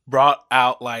you brought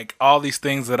out like all these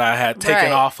things that I had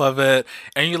taken off of it.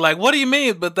 And you're like, what do you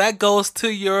mean? But that goes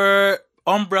to your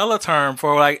umbrella term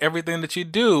for like everything that you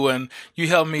do. And you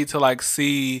helped me to like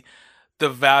see the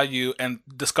value and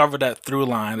discover that through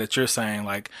line that you're saying,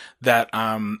 like that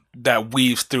that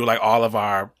weaves through like all of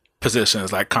our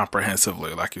positions, like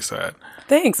comprehensively, like you said.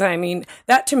 Thanks. I mean,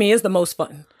 that to me is the most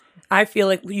fun. I feel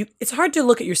like it's hard to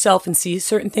look at yourself and see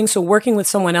certain things. So working with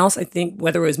someone else, I think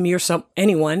whether it was me or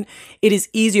anyone, it is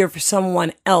easier for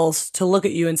someone else to look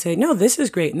at you and say, no, this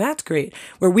is great and that's great,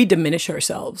 where we diminish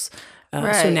ourselves.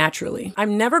 so naturally.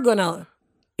 I'm never gonna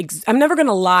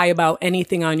lie about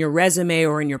anything on your resume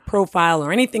or in your profile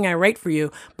or anything I write for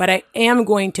you, but I am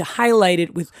going to highlight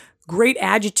it with great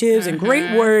adjectives and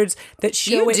great words that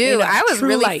show it in a I was true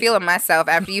really light. feeling myself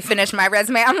after you finished my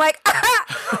resume. I'm like,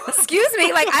 excuse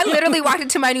me. Like, I literally walked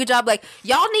into my new job like,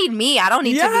 y'all need me. I don't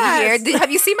need to be here. Have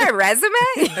you seen my resume?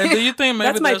 And do you think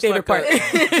maybe That's my favorite part.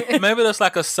 Maybe there's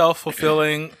like a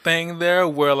self-fulfilling thing there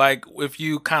where like if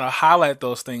you kind of highlight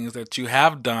those things that you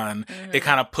have done, it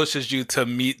kind of pushes you to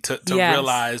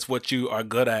realize what you are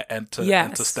good at and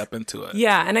to step into it.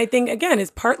 Yeah. And I think, again,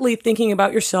 it's partly thinking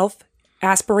about yourself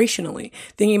aspirationally,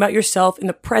 thinking about yourself in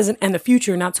the present and the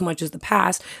future, not so much as the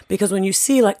past. Because when you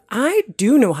see, like, I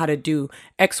do know how to do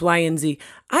X, Y, and Z.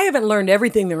 I haven't learned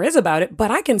everything there is about it, but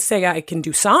I can say I can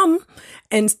do some.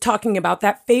 And talking about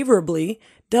that favorably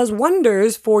does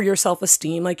wonders for your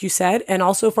self-esteem, like you said, and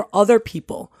also for other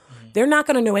people. They're not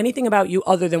going to know anything about you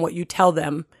other than what you tell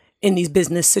them in these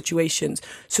business situations.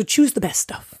 So choose the best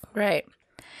stuff. Right.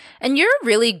 And you're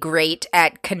really great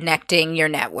at connecting your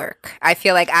network. I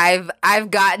feel like I've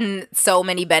gotten so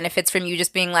many benefits from you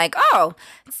just being like, oh,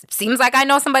 seems like I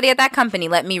know somebody at that company.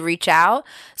 Let me reach out.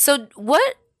 So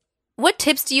what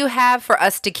tips do you have for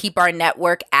us to keep our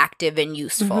network active and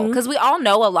useful? Because we all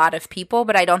know a lot of people,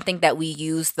 but I don't think that we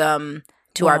use them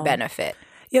to our benefit.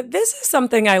 Yeah, this is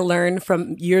something I learned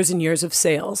from years and years of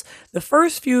sales. The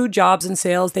first few jobs in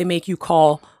sales, they make you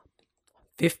call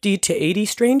 50 to 80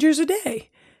 strangers a day.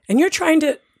 And you're trying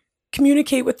to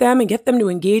communicate with them and get them to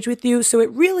engage with you. So it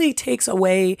really takes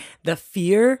away the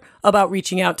fear about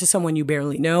reaching out to someone you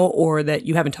barely know or that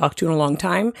you haven't talked to in a long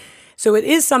time. So it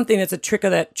is something that's a trick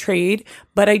of that trade.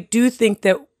 But I do think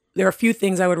that there are a few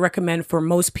things I would recommend for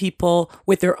most people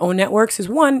with their own networks is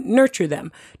one, nurture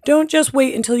them. Don't just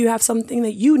wait until you have something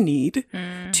that you need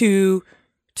to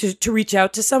reach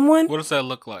out to someone. What does that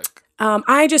look like?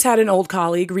 I just had an old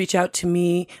colleague reach out to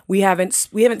me. We haven't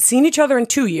seen each other in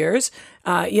 2 years.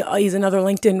 He's another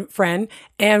LinkedIn friend,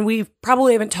 and we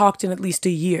probably haven't talked in at least a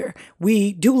year.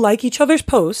 We do like each other's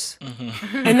posts,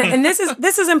 and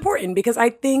this is important because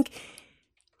I think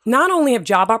not only have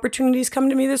job opportunities come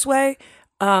to me this way,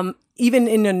 even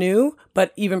in a new,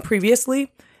 but even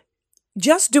previously,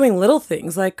 just doing little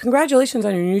things like congratulations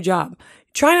on your new job.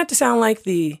 Try not to sound like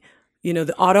the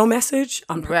auto message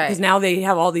because now they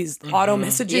have all these auto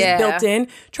messages built in.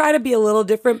 Try to be a little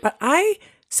different, but I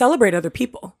celebrate other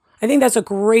people. I think that's a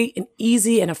great and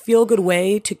easy and a feel-good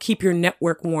way to keep your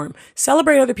network warm.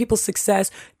 Celebrate other people's success.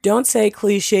 Don't say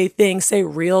cliche things. Say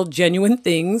real, genuine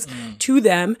things to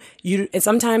them. And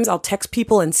sometimes I'll text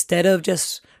people instead of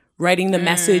just writing the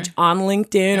message on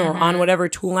LinkedIn or on whatever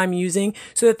tool I'm using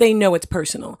so that they know it's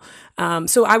personal.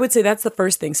 So I would say that's the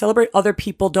first thing. Celebrate other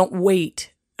people. Don't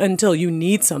wait until you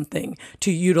need something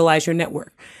to utilize your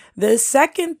network. The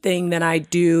second thing that I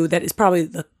do that is probably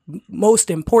the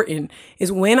most important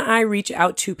is when I reach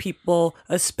out to people,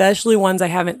 especially ones I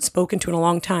haven't spoken to in a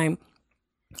long time,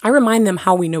 I remind them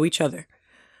how we know each other.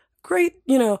 Great,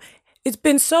 it's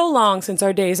been so long since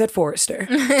our days at Forrester.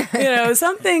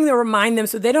 Something to remind them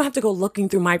so they don't have to go looking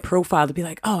through my profile to be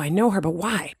like, oh, I know her, but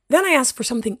why? Then I ask for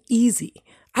something easy.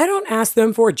 I don't ask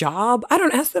them for a job. I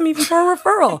don't ask them even for a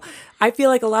referral. I feel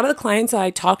like a lot of the clients I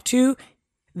talk to,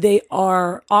 they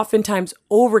are oftentimes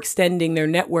overextending their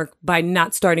network by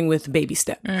not starting with the baby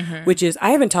step, which is,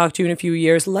 I haven't talked to you in a few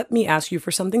years. Let me ask you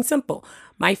for something simple.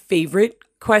 My favorite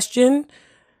question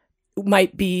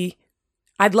might be,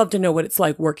 I'd love to know what it's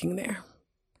like working there.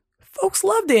 Folks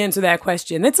love to answer that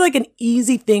question. It's like an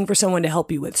easy thing for someone to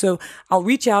help you with. So I'll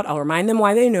reach out. I'll remind them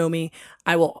why they know me.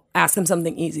 I will ask them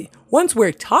something easy. Once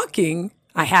we're talking,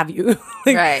 I have you.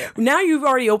 Right. Now you've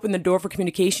already opened the door for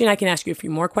communication. I can ask you a few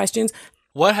more questions.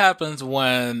 What happens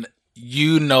when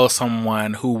you know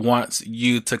someone who wants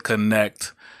you to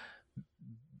connect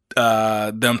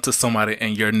them to somebody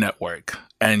in your network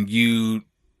and you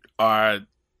are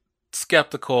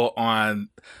skeptical on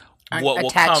what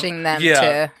attaching them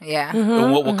to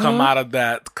what will come out of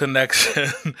that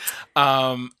connection?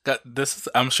 I'm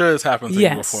sure this happened to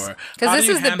you before. Because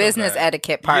this is the business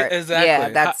etiquette part. Yeah, exactly. Yeah,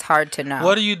 that's hard to know.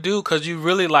 What do you do? Because you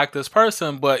really like this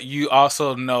person, but you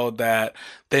also know that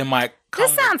they might come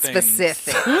This sounds with things.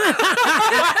 specific.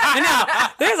 I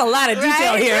know. There's a lot of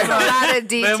detail here. There's a lot of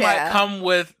detail. They might come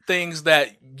with things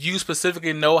that you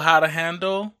specifically know how to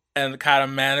handle and kind of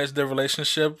manage the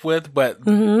relationship with, but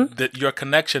that your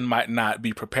connection might not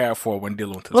be prepared for when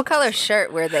dealing with this What person. color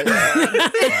shirt were they wearing?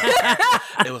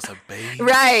 It was a beige.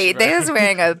 Right. They was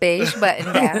wearing a beige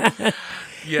button down.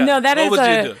 Yeah. No, what would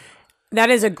you do? that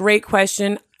is a great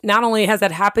question. not only has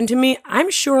that happened to me, I'm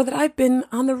sure that I've been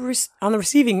on the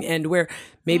receiving end where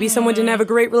maybe someone didn't have a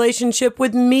great relationship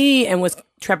with me and was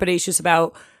trepidatious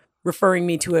about referring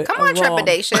me to a Come on, role.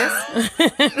 trepidatious.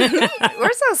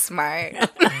 We're so smart.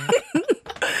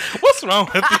 What's wrong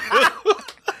with you?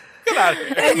 Get out of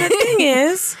here. And the thing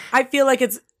is, I feel like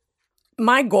it's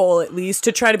my goal, at least,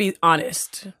 to try to be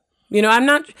honest. You know,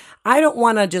 I don't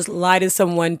want to just lie to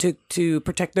someone to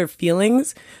protect their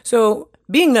feelings. So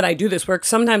being that I do this work,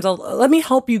 sometimes let me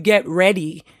help you get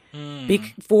ready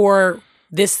for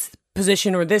this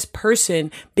position or this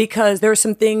person, because there are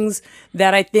some things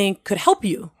that I think could help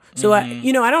you. So, I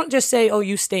don't just say, oh,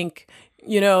 you stink.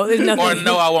 You know, there's nothing. Or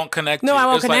no, I won't connect you. No, I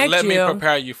won't it's connect like, let you. me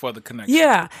prepare you for the connection.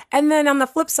 Yeah. And then on the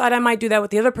flip side, I might do that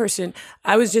with the other person.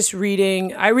 I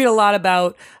read a lot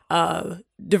about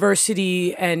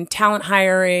diversity and talent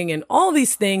hiring and all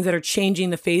these things that are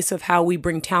changing the face of how we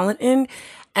bring talent in.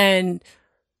 And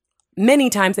many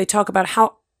times they talk about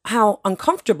how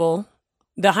uncomfortable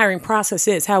the hiring process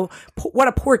is, what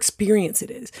a poor experience it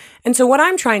is. And so what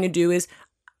I'm trying to do is,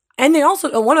 and they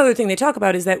also, one other thing they talk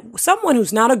about is that someone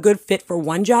who's not a good fit for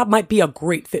one job might be a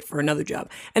great fit for another job.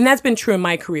 And that's been true in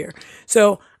my career.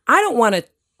 So I don't want to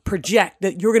project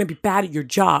that you're going to be bad at your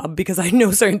job because I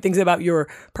know certain things about your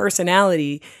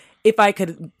personality, if I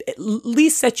could at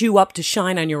least set you up to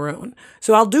shine on your own.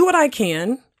 So I'll do what I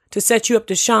can to set you up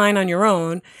to shine on your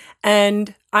own.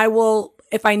 And I will,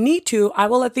 if I need to, I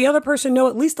will let the other person know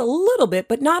at least a little bit,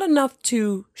 but not enough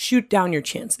to shoot down your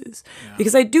chances. Yeah.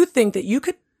 Because I do think that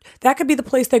that could be the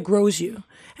place that grows you.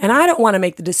 And I don't want to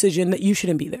make the decision that you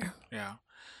shouldn't be there. Yeah.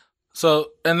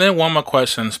 So, and then one more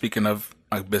question, speaking of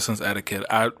like business etiquette,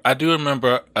 I do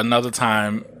remember another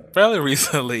time fairly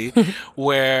recently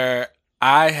where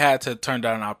I had to turn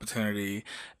down an opportunity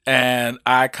and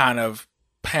I kind of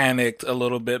panicked a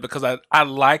little bit because I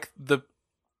like the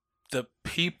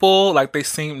people, like they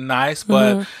seemed nice,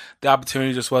 but the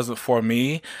opportunity just wasn't for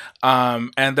me.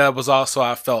 And that was also,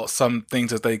 I felt some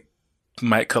things that they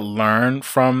could learn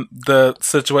from the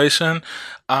situation.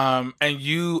 And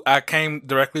I came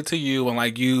directly to you and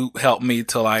like you helped me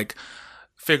to like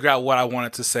figure out what I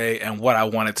wanted to say and what I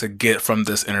wanted to get from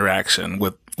this interaction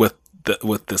with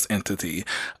this entity.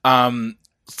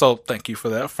 So thank you for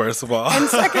that, first of all. And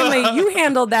secondly, you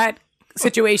handled that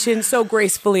situation so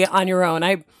gracefully on your own.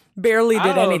 I barely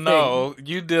did anything. No,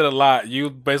 you did a lot. You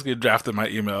basically drafted my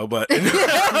email, but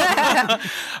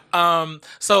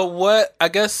so what? I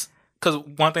guess because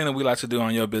one thing that we like to do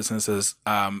on your business is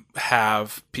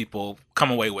have people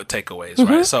come away with takeaways,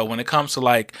 right? So when it comes to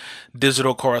like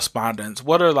digital correspondence,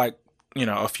 what are like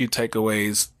a few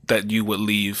takeaways that you would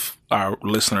leave our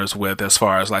listeners with as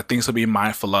far as like things to be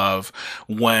mindful of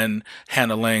when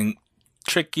handling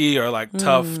tricky or like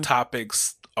tough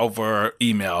topics over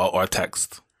email or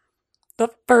text? The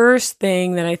first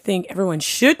thing that I think everyone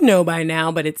should know by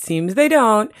now, but it seems they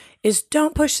don't, is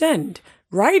don't push send.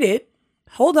 Write it.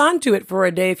 Hold on to it for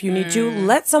a day if you need to.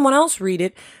 Let someone else read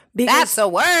it. That's a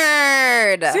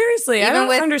word. Seriously, I don't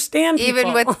understand people.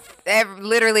 Even with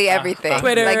literally everything.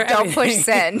 Twitter, like, don't everything. push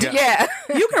send. Yeah.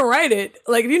 You can write it.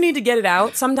 Like, if you need to get it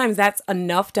out, sometimes that's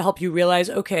enough to help you realize,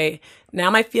 okay, now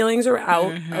my feelings are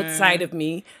outside of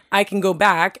me. I can go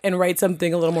back and write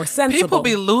something a little more sensible. People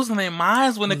be losing their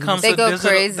minds when it comes to go digital.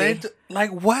 crazy.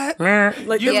 Like, what?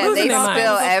 Like, they spill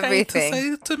Okay everything. to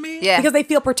say to me? Yeah. Because they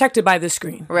feel protected by the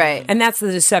screen. Right. And that's the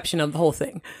deception of the whole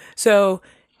thing. So,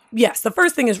 yes, the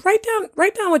first thing is write down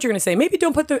what you're going to say. Maybe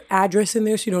don't put the address in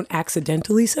there so you don't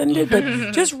accidentally send it,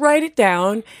 but just write it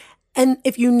down. And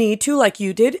if you need to, like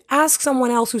you did, ask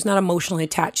someone else who's not emotionally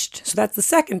attached. So that's the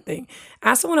second thing.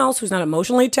 Ask someone else who's not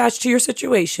emotionally attached to your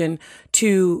situation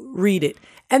to read it.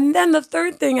 And then the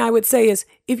third thing I would say is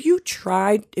if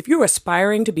you're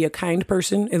aspiring to be a kind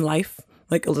person in life,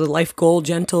 like a life goal,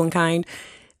 gentle and kind,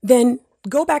 then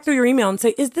go back through your email and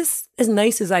say, is this as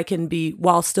nice as I can be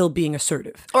while still being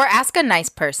assertive? Or ask a nice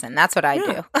person. That's what I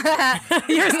do.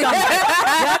 You're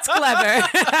That's clever.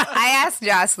 I asked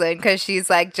Jocelyn because she's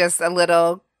like just a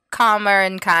little calmer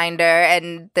and kinder.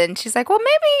 And then she's like, well,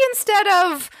 maybe instead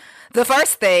of the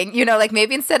first thing, like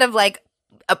maybe instead of like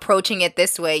approaching it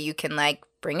this way, you can like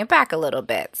bring it back a little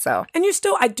bit. So, and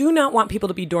I do not want people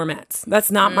to be doormats.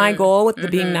 That's not my goal with the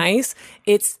being nice.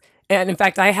 And in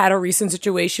fact, I had a recent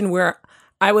situation where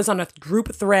I was on a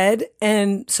group thread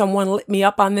and someone lit me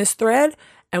up on this thread.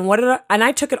 And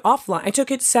I took it offline. I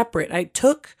took it separate. I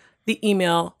took the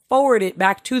email, forwarded it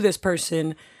back to this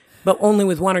person, but only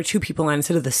with 1 or 2 people on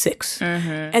instead of the 6.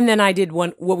 And then I did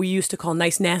what we used to call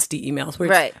nice, nasty emails,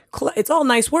 where it's all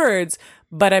nice words,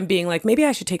 but I'm being like, maybe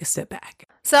I should take a step back.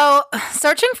 So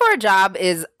searching for a job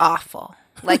is awful.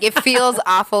 Like, it feels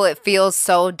awful. It feels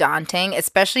so daunting,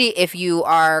 especially if you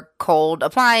are cold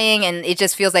applying, and it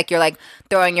just feels like you're like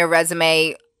throwing your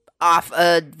resume off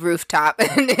a rooftop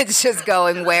and it's just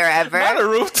going wherever. Not a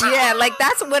rooftop. Yeah, like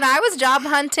that's when I was job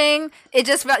hunting. It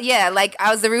just felt like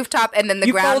I was the rooftop and then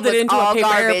the ground was into all a paper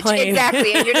garbage. airplane.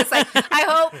 Exactly, and you're just like, I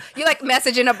hope you like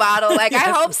message in a bottle. Like,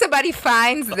 I hope somebody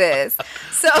finds this.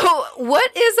 So, what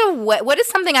is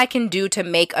something I can do to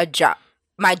make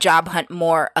my job hunt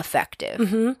more effective?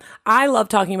 Mm-hmm. I love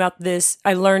talking about this.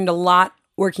 I learned a lot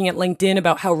working at LinkedIn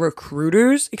about how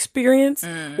recruiters experience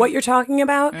what you're talking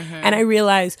about. Mm-hmm. And I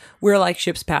realize we're like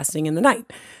ships passing in the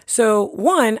night. So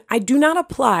one, I do not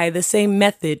apply the same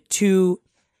method to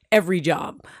every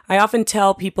job. I often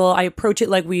tell people I approach it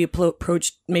like we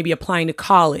approach maybe applying to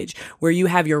college, where you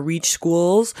have your reach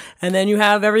schools and then you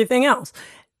have everything else.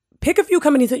 Pick a few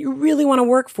companies that you really want to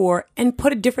work for and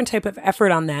put a different type of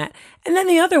effort on that. And then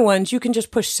the other ones, you can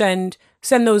just push send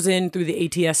those in through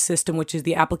the ATS system, which is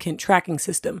the applicant tracking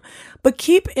system. But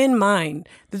keep in mind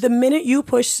that the minute you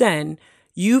push send,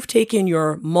 you've taken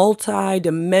your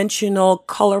multi-dimensional,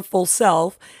 colorful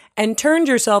self and turned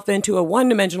yourself into a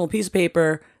one-dimensional piece of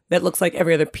paper that looks like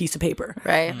every other piece of paper.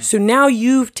 Right. So now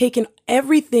you've taken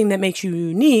everything that makes you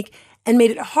unique and made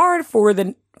it hard for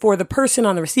the person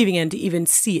on the receiving end to even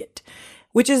see it,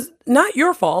 which is not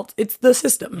your fault. It's the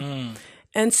system.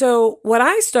 And so what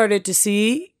I started to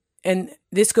see, and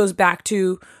this goes back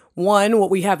to one, what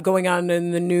we have going on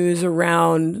in the news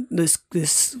around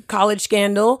this college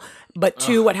scandal, but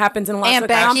two, what happens in lots Aunt of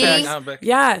Becky. contexts.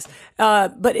 Yes.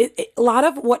 But a lot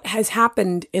of what has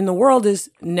happened in the world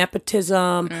is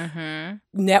nepotism,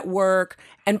 network.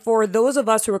 And for those of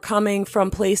us who are coming from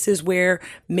places where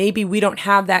maybe we don't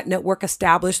have that network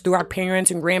established through our parents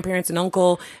and grandparents and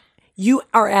uncle, you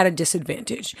are at a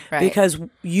disadvantage because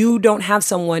you don't have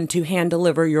someone to hand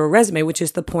deliver your resume, which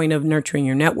is the point of nurturing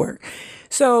your network.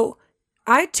 So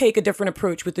I take a different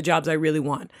approach with the jobs I really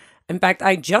want. In fact,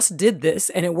 I just did this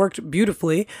and it worked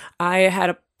beautifully. I had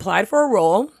applied for a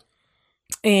role,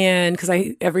 and because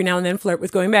I every now and then flirt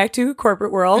with going back to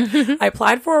corporate world, I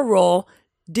applied for a role,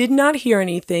 did not hear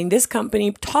anything. This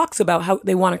company talks about how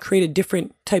they want to create a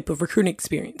different type of recruiting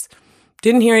experience.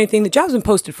 Didn't hear anything. The job's been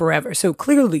posted forever. So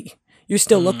clearly you're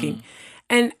still looking.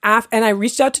 And I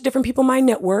reached out to different people in my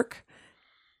network,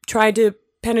 tried to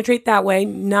penetrate that way.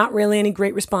 Not really any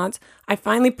great response. I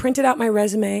finally printed out my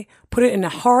resume, put it in a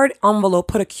hard envelope,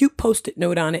 put a cute Post-it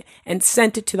note on it, and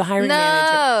sent it to the hiring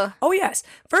manager. Oh, yes.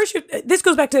 First, this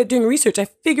goes back to doing research. I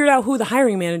figured out who the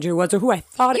hiring manager was or who I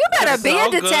thought it was. You better be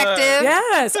a detective.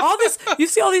 Yes. All this, you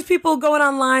see all these people going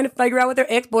online to figure out what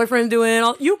their ex-boyfriend's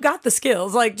doing. You got the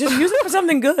skills. Like, just use it for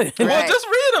something good. Right. Well, just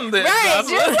read them then. Right.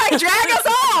 Just like drag us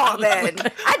all then.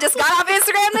 I just got off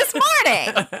Instagram this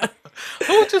morning.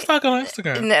 Who was just talking on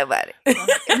Instagram? Nobody.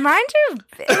 Mind your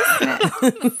business.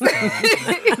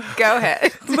 Go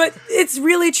ahead. But it's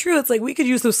really true. It's like we could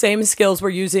use those same skills we're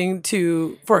using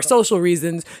for social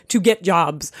reasons to get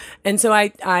jobs. And so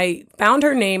I found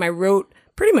her name. I wrote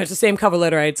pretty much the same cover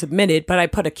letter I had submitted, but I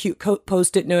put a cute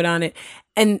Post-it note on it.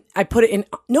 And I put it in.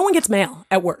 No one gets mail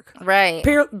at work. Right.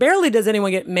 Barely does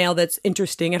anyone get mail that's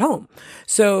interesting at home.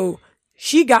 So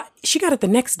she got it the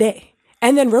next day.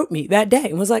 And then wrote me that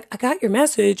day and was like, I got your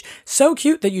message. So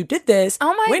cute that you did this.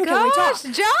 Oh my when gosh, can we talk?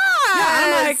 Josh. Yeah,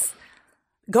 I'm like,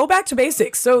 go back to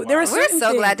basics. So there are We're certain so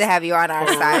things. glad to have you on our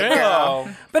side, girl.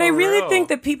 But I really think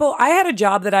that I had a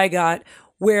job that I got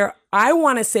where I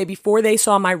want to say before they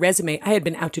saw my resume, I had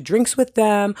been out to drinks with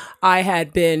them. I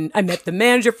met the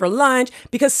manager for lunch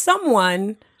because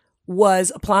someone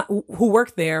who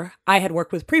worked there, I had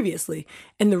worked with previously.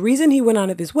 And the reason he went out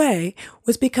of his way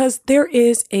was because there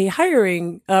is a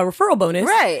hiring referral bonus.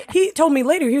 Right. He told me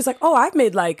later, he was like, oh, I've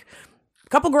made like a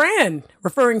couple grand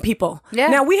referring people. Yeah.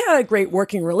 Now, we had a great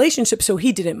working relationship, so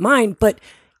he didn't mind, but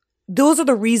those are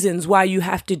the reasons why you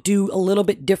have to do a little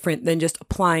bit different than just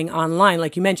applying online.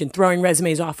 Like you mentioned, throwing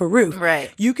resumes off a roof. Right.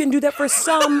 You can do that for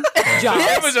some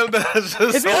jobs. That's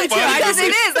just It's so really true. funny. Because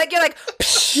it is. Like, you're like,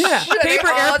 Yeah, paper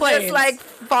they all airplanes. just like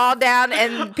fall down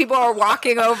and people are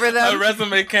walking over A them.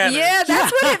 resume cannon. Yeah,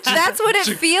 that's what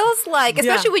it feels like.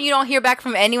 Especially when you don't hear back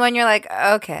from anyone. You're like,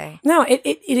 okay. No,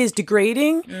 it is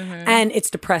degrading and it's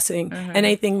depressing. And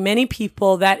I think many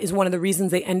people, that is one of the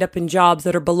reasons they end up in jobs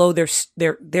that are below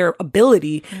their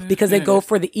ability because they go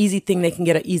for the easy thing they can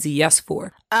get an easy yes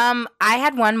for. I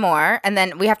had one more, and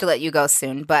then we have to let you go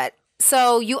soon. But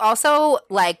so you also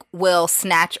like will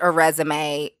snatch a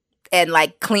resume and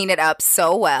like clean it up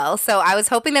so well. So I was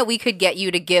hoping that we could get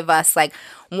you to give us like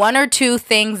 1 or 2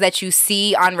 things that you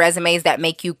see on resumes that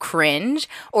make you cringe,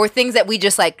 or things that we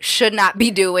just like should not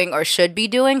be doing or should be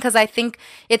doing, because I think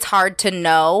it's hard to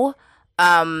know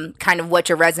kind of what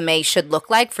your resume should look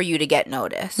like for you to get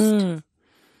noticed.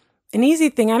 An easy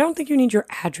thing, I don't think you need your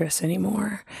address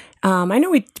anymore. I know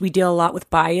we deal a lot with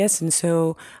bias, and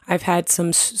so I've had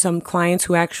some clients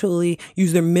who actually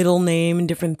use their middle name and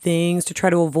different things to try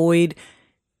to avoid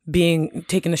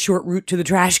taking the short route to the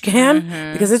trash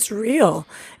can, because it's real.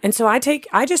 And so I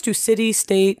just do city,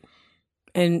 state,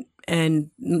 and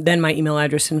then my email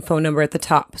address and phone number at the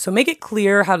top. So make it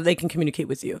clear how they can communicate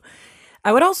with you.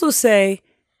 I would also say,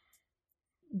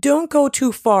 don't go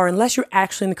too far, unless you're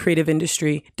actually in the creative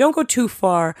industry. Don't go too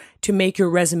far to make your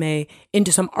resume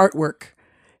into some artwork,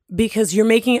 because you're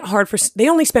making it hard they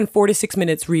only spend 4 to 6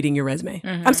 minutes reading your resume.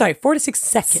 I'm sorry, 4 to 6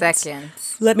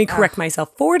 seconds. Let me correct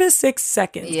myself. 4 to 6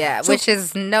 seconds. Yeah, which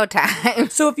is no time.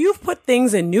 So if you've put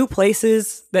things in new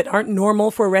places that aren't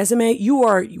normal for a resume, you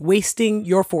are wasting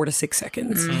your 4 to 6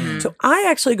 seconds. So I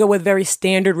actually go with very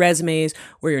standard resumes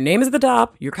where your name is at the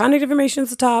top, your contact information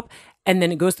is at the top, and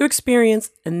then it goes through experience,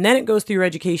 and then it goes through your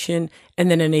education, and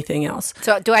then anything else.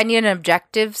 So do I need an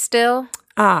objective still?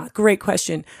 Great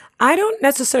question. I don't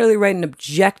necessarily write an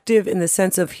objective in the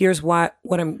sense of here's what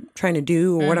I'm trying to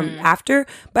do or what I'm after,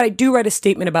 but I do write a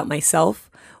statement about myself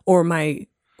or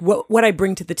what I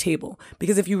bring to the table.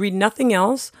 Because if you read nothing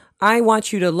else, I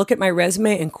want you to look at my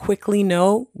resume and quickly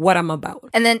know what I'm about.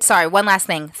 And then, sorry, one last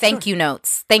thing. Thank you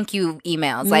notes. Thank you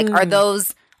emails. Like, are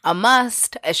those a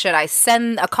must? Should I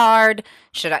send a card?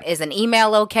 Is an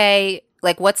email okay?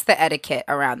 Like, what's the etiquette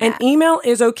around that? An email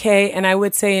is okay, and I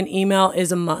would say an email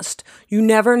is a must. You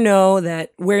never know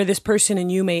that where this person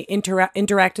and you may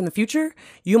interact in the future.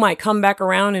 You might come back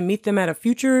around and meet them at a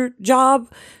future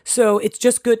job. So it's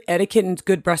just good etiquette and it's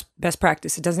good best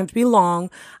practice. It doesn't have to be long.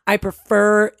 I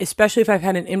prefer, especially if I've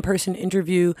had an in-person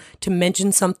interview, to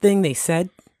mention something they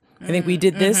said. I think we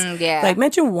did this. Like,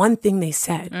 mention one thing they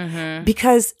said.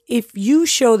 Because if you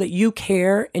show that you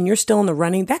care and you're still in the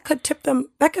running, that could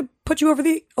put you over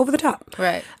the top.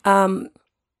 Right.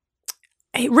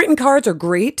 Written cards are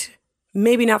great.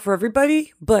 Maybe not for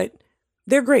everybody, but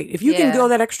they're great. If you can go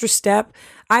that extra step,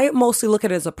 I mostly look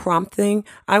at it as a prompt thing.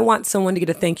 I want someone to get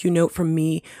a thank you note from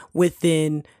me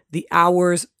within the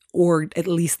hours or at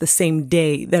least the same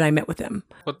day that I met with them.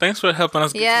 Well, thanks for helping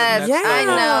us. Yes, I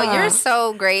know. You're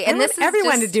so great. And this is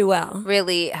everyone to do well.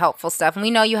 Really helpful stuff. And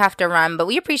we know you have to run, but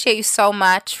we appreciate you so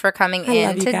much for coming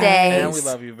in today. And we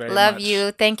love you very much. Love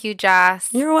you. Thank you, Joss.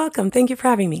 You're welcome. Thank you for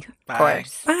having me. Bye. Of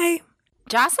course. Bye.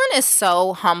 Jocelyn is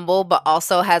so humble, but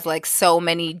also has like so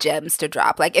many gems to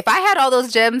drop. Like, if I had all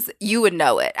those gems, you would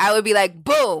know it. I would be like,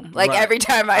 boom, like every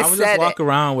time I would said just walk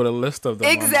around with a list of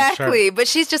them. Exactly. But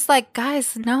she's just like,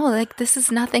 guys, no, like, this is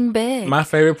nothing big. My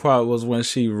favorite part was when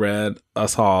she read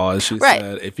us all and she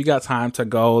said, if you got time to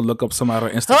go look up somebody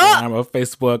on Instagram or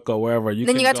Facebook or wherever, you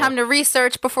got time to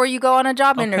research before you go on a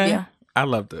job interview. I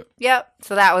loved it. Yep.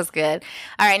 So that was good.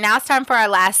 All right. Now it's time for our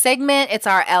last segment. It's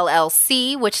our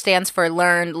LLC, which stands for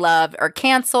Learned, Loved, or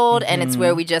Canceled. And it's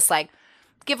where we just like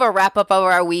give a wrap up of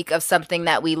our week of something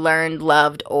that we learned,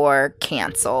 loved, or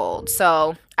canceled.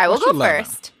 So I will go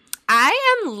first.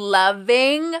 I am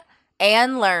loving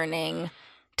and learning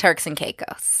Turks and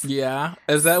Caicos. Yeah.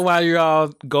 Is that why you're all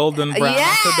golden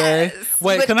brown today?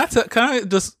 Wait, can I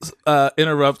just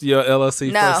interrupt your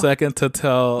LLC for a second to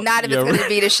tell? Not if it's going to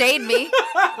be to shade me.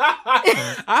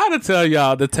 I had to tell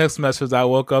y'all the text message I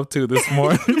woke up to this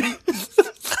morning.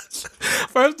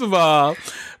 First of all,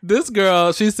 this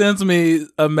girl, she sends me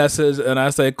a message and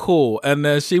I say, cool. And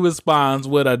then she responds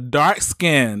with a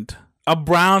a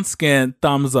brown-skinned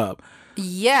thumbs up.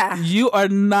 Yeah. You are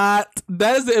not.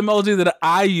 That is the emoji that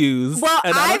I use. Well,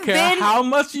 and I don't care how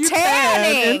much you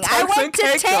tan in Turks and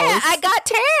Caicos. I got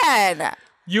tan.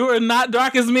 You are not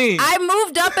dark as me. I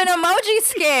moved up an emoji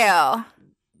scale.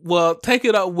 Well, take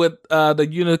it up with the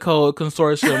Unicode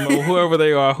Consortium or whoever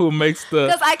they are who makes the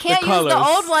because I can't use the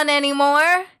old one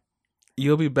anymore.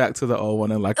 You'll be back to the old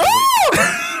one in like a week.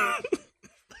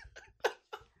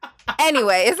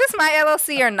 Anyway, is this my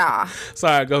LLC or nah?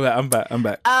 Sorry, go back. I'm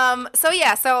back.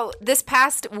 So this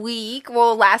past week,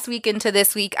 last week into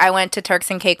this week, I went to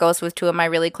Turks and Caicos with 2 of my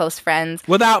really close friends.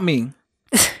 Without me.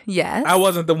 Yes. I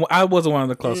wasn't one of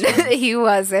the close friends. He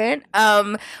wasn't.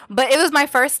 But it was my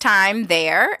first time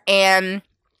there, and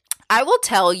I will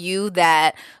tell you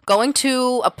that going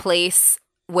to a place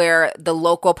where the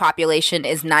local population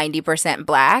is 90%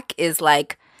 Black is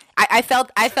like I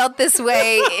felt this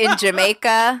way in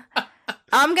Jamaica.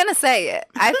 I'm gonna say it.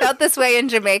 I felt this way in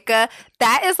Jamaica.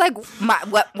 That is like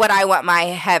what I want my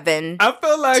heaven. I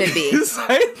feel like to be. You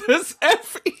say this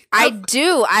every. I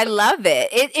do. I love it.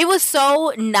 It was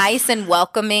so nice and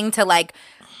welcoming to like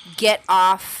get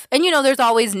off. And there's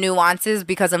always nuances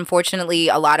because unfortunately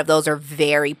a lot of those are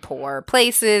very poor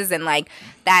places and like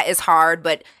that is hard.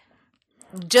 But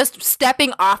just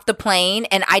stepping off the plane,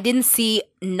 and I didn't see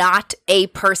not a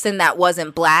person that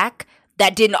wasn't Black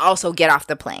that didn't also get off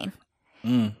the plane.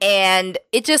 And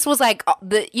it just was like,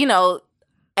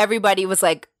 everybody was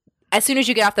like, as soon as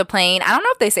you get off the plane, I don't know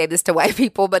if they say this to white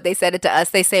people, but they said it to us.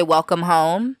 They say, welcome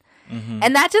home.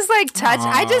 And that just like touched.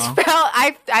 I just felt,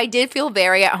 I did feel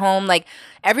very at home. Like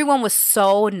everyone was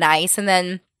so nice. And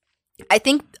then I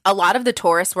think a lot of the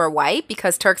tourists were white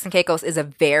because Turks and Caicos is a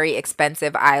very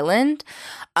expensive island.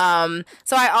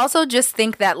 So I also just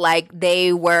think that like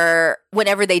they were,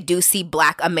 whenever they do see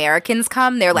Black Americans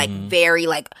come, they're like very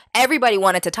like, everybody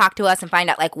wanted to talk to us and find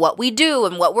out like what we do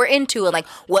and what we're into and like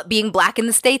what being Black in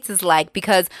the States is like,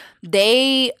 because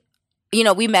they,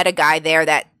 we met a guy there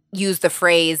that used the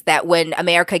phrase that when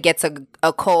America gets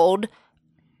a cold,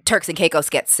 Turks and Caicos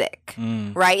get sick,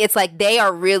 right? It's like they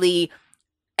are really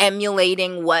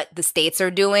emulating what the States are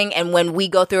doing, and when we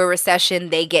go through a recession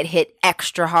they get hit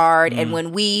extra hard, and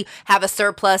when we have a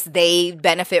surplus they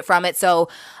benefit from it. So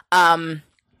that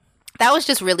was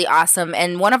just really awesome.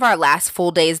 And one of our last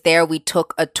full days there, we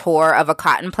took a tour of a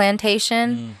cotton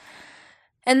plantation,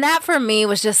 and that for me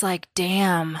was just like,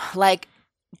 damn, like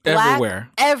Black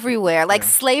everywhere. Like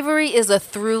slavery is a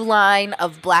through line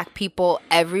of Black people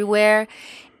everywhere.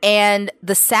 And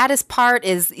the saddest part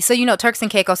is, so Turks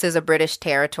and Caicos is a British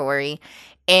territory,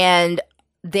 and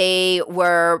they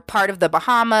were part of the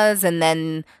Bahamas, and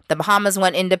then the Bahamas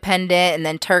went independent, and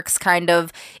then Turks kind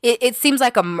of, it seems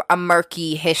like a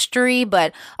murky history,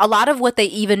 but a lot of what they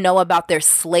even know about their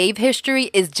slave history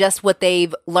is just what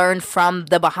they've learned from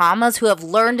the Bahamas, who have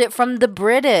learned it from the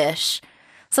British.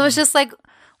 So it's just like,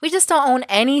 we just don't own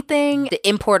anything. To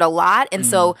import a lot. And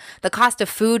so the cost of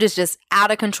food is just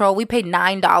out of control. We paid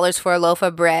 $9 for a loaf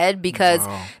of bread because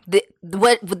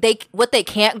what they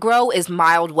can't grow is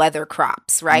mild weather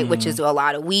crops, right? Which is a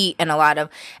lot of wheat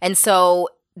and so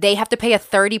they have to pay a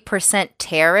 30%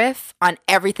 tariff on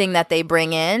everything that they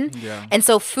bring in. Yeah. And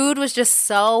so food was just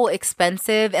so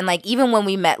expensive. And like, even when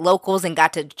we met locals and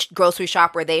got to grocery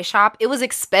shop where they shop, it was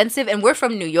expensive. And we're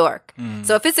from New York.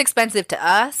 So if it's expensive to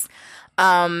us,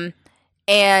 and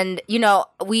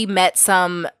we met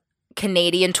some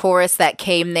Canadian tourists that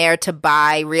came there to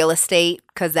buy real estate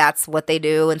because that's what they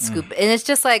do and scoop. And it's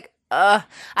just like, I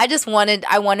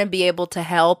want to be able to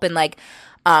help. And like,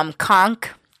 conch,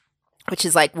 which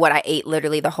is like what I ate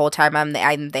literally the whole time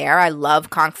I'm there. I love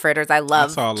conch fritters. I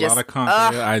saw a lot of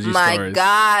conch in your IG stories. My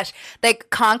gosh. Like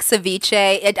conch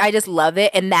ceviche, I just love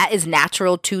it. And that is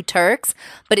natural to Turks.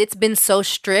 But it's been so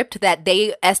stripped that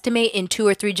they estimate in 2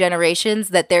 or 3 generations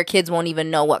that their kids won't even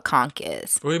know what conch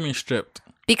is. What do you mean stripped?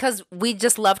 Because we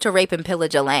just love to rape and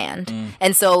pillage a land.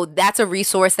 And so that's a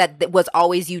resource that was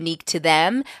always unique to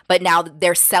them. But now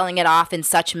they're selling it off in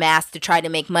such mass to try to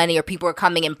make money, or people are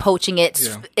coming and poaching it.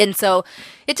 Yeah. And so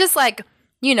it's just like,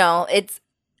 it's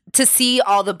to see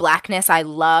all the Blackness I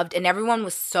loved. And everyone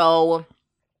was so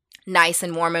nice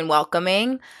and warm and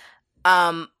welcoming.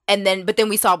 But then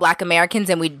we saw Black Americans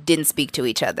and we didn't speak to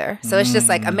each other. So it's just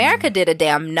like America did a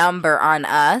damn number on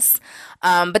us.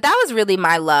 But that was really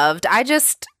my loved. I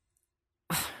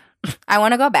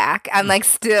want to go back. I'm like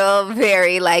still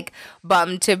very like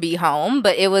bummed to be home,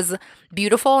 but it was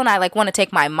beautiful. And I like want to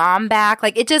take my mom back.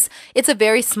 Like it's a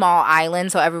very small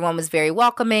island. So everyone was very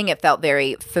welcoming. It felt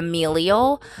very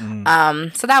familial.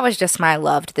 So that was just my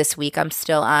loved this week. I'm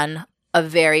still on a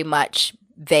very much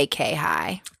vacay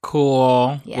high.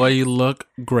 Cool. Yeah. Well, you look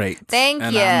great. Thank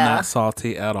and you. I'm not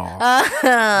salty at all.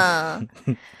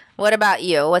 What about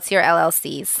you? What's your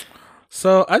LLCs?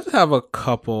 So I just have a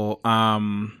couple. I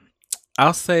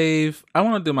want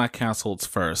to do my cancels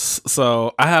first.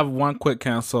 So I have one quick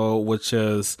cancel, which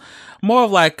is more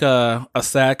of like a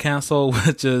sad cancel,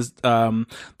 which is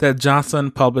that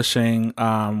Johnson Publishing,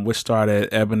 which started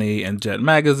Ebony and Jet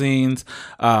magazines,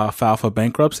 filed for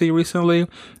bankruptcy recently.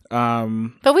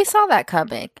 But we saw that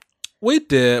coming. We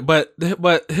did, but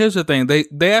here's the thing: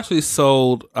 they actually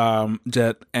sold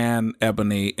Jet and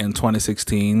Ebony in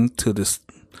 2016 to this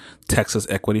Texas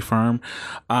equity firm.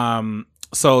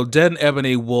 So Jet and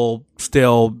Ebony will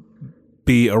still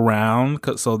be around,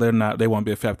 so they won't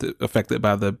be affected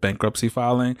by the bankruptcy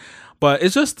filing. But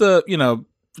it's just a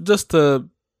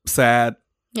sad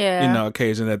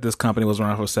occasion that this company was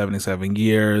around for 77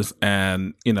 years,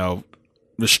 and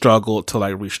struggled to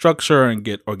like restructure and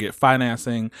get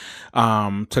financing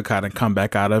to kind of come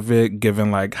back out of it,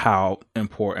 given like how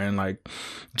important like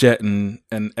Jet and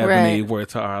Ebony were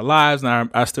to our lives. And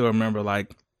I still remember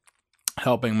like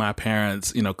helping my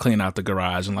parents, clean out the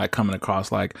garage and like coming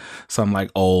across like some like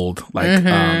old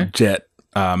like Jet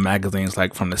magazines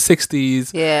like from the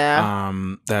 60s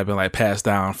that have been like passed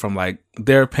down from like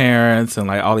their parents, and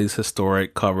like all these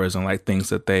historic covers and like things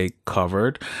that they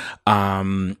covered,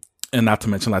 and not to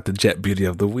mention like the Jet Beauty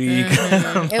of the Week.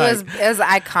 Like, it was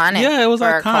iconic. Yeah, it was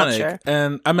for iconic.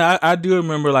 And I mean, I do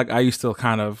remember like I used to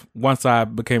kind of, once I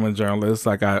became a journalist,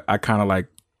 like I kind of like,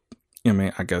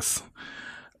 I guess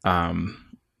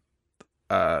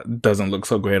doesn't look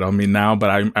so great on me now, but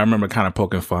I remember kind of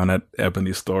poking fun at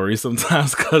Ebony's stories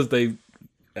sometimes, because they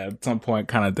at some point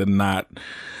kind of did not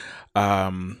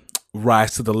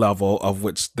rise to the level of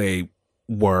which they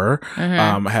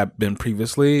had been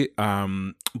previously.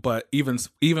 But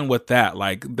even with that,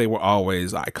 like they were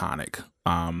always iconic.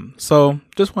 So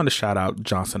just want to shout out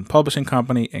Johnson Publishing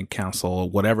Company and cancel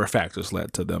whatever factors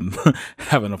led to them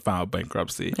having to file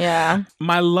bankruptcy. Yeah.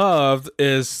 My love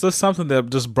is just something that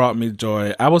just brought me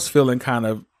joy. I was feeling kind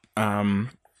of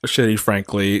shitty,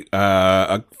 frankly,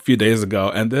 a few days ago,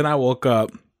 and then I woke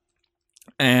up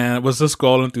and was just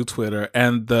scrolling through Twitter,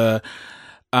 and the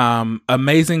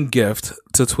amazing gift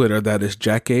to Twitter that is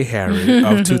Jack A. Harry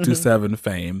of 227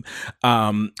 fame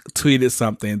tweeted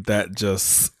something that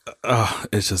just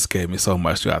it just gave me so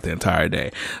much throughout the entire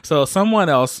day. So someone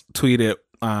else tweeted,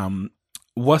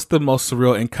 what's the most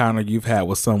surreal encounter you've had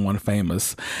with someone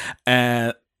famous?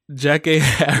 And Jack A.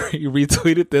 Harry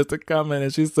retweeted this to comment,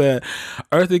 and she said,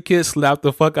 Eartha Kitt slapped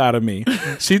the fuck out of me.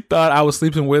 She thought I was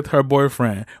sleeping with her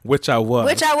boyfriend, which I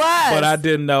was. But I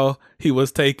didn't know he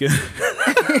was taken.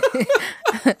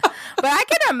 But I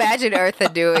can imagine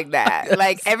Eartha doing that.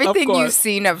 Like everything you've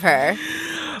seen of her.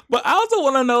 But I also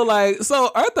want to know, like, so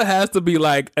Eartha has to be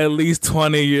like at least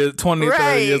 20,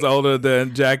 30 years older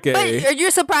than Jack A. But are you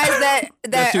surprised that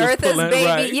Eartha's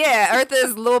baby,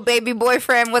 Eartha's little baby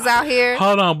boyfriend was out here?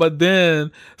 Hold on, but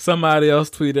then somebody else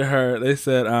tweeted her. They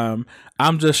said,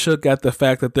 I'm just shook at the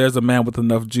fact that there's a man with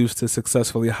enough juice to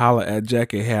successfully holler at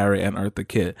Jack A. Harry and Eartha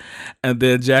Kitt. And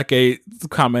then Jack A.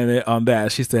 commented on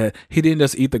that. She said, he didn't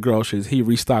just eat the groceries, he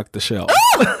restocked the shelf.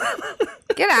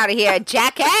 Get out of here,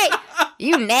 Jack A.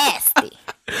 You nasty.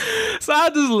 So I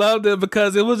just loved it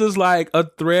because it was just like a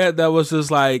thread that was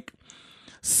just like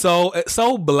so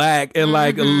black, and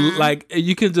like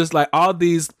you can just like all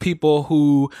these people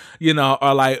who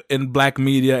are like in black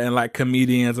media and like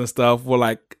comedians and stuff were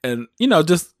like, and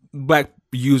just black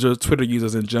users, Twitter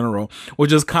users in general, were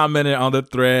just commenting on the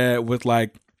thread with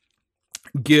like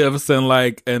gifs and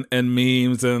like and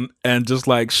memes and just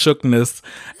like shookness.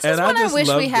 This is when I wish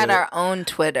we had our own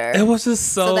Twitter. It was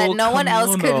just so that no one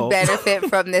else could benefit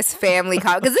from this family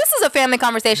because this is a family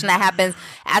conversation that happens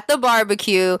at the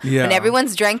barbecue when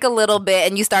everyone's drank a little bit,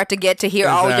 and you start to get to hear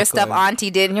all your stuff Auntie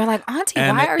did, and you're like, Auntie,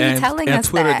 why are you telling us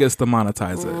Twitter that? gets to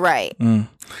monetize it, right?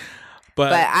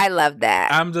 But I love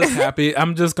that. I'm just happy.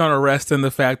 I'm just going to rest in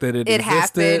the fact that it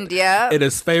existed. Happened, yeah. It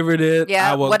is favorited.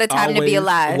 Yeah, what a time to be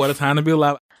alive. What a time to be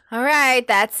alive. All right,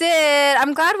 that's it.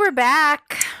 I'm glad we're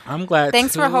back. I'm glad,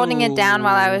 Thanks for holding it down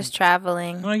while I was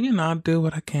traveling. Well, I do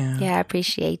what I can. Yeah, I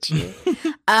appreciate you.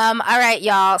 All right,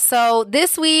 y'all. So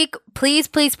this week, please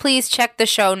check the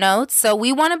show notes. So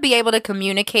we want to be able to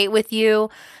communicate with you.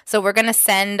 So we're going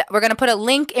to put a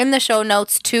link in the show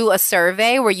notes to a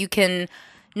survey where you can,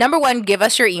 number one, give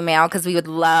us your email, because we would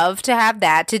love to have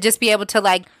that, to just be able to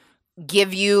like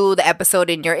give you the episode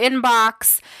in your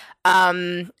inbox,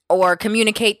 or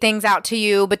communicate things out to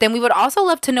you. But then we would also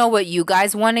love to know what you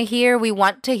guys want to hear. We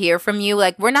want to hear from you.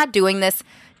 Like, we're not doing this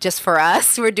just for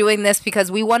us. We're doing this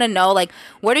because we want to know, like,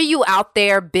 what are you out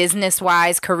there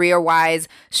business-wise, career-wise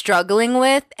struggling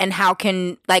with, and how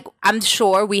can, like, I'm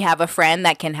sure we have a friend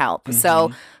that can help. Mm-hmm.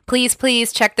 So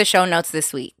please check the show notes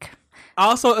this week.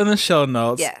 Also in the show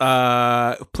notes,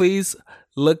 please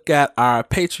look at our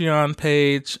Patreon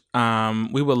page.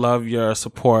 We would love your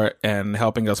support and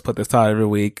helping us put this out every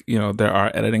week. There are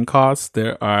editing costs.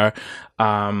 There are,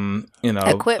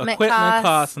 equipment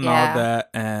costs and all that.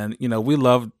 And, we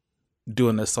love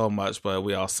doing this so much, but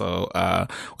we also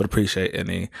would appreciate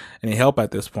any help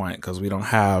at this point, because we don't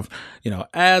have,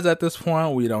 ads at this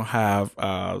point. We don't have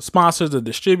sponsors or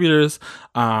distributors.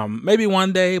 Maybe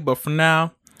one day, but for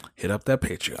now, hit up that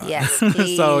Patreon. Yes,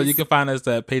 please. So you can find us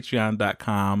at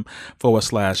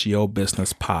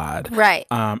patreon.com/yourbusinesspod. Right.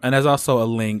 And there's also a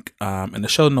link in the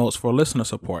show notes for listener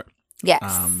support.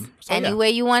 Yes. Any way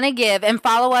you want to give. And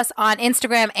follow us on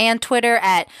Instagram and Twitter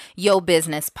at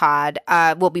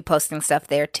YoBusinessPod. We'll be posting stuff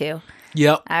there too.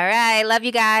 Yep. All right. Love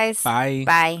you guys. Bye.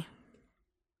 Bye.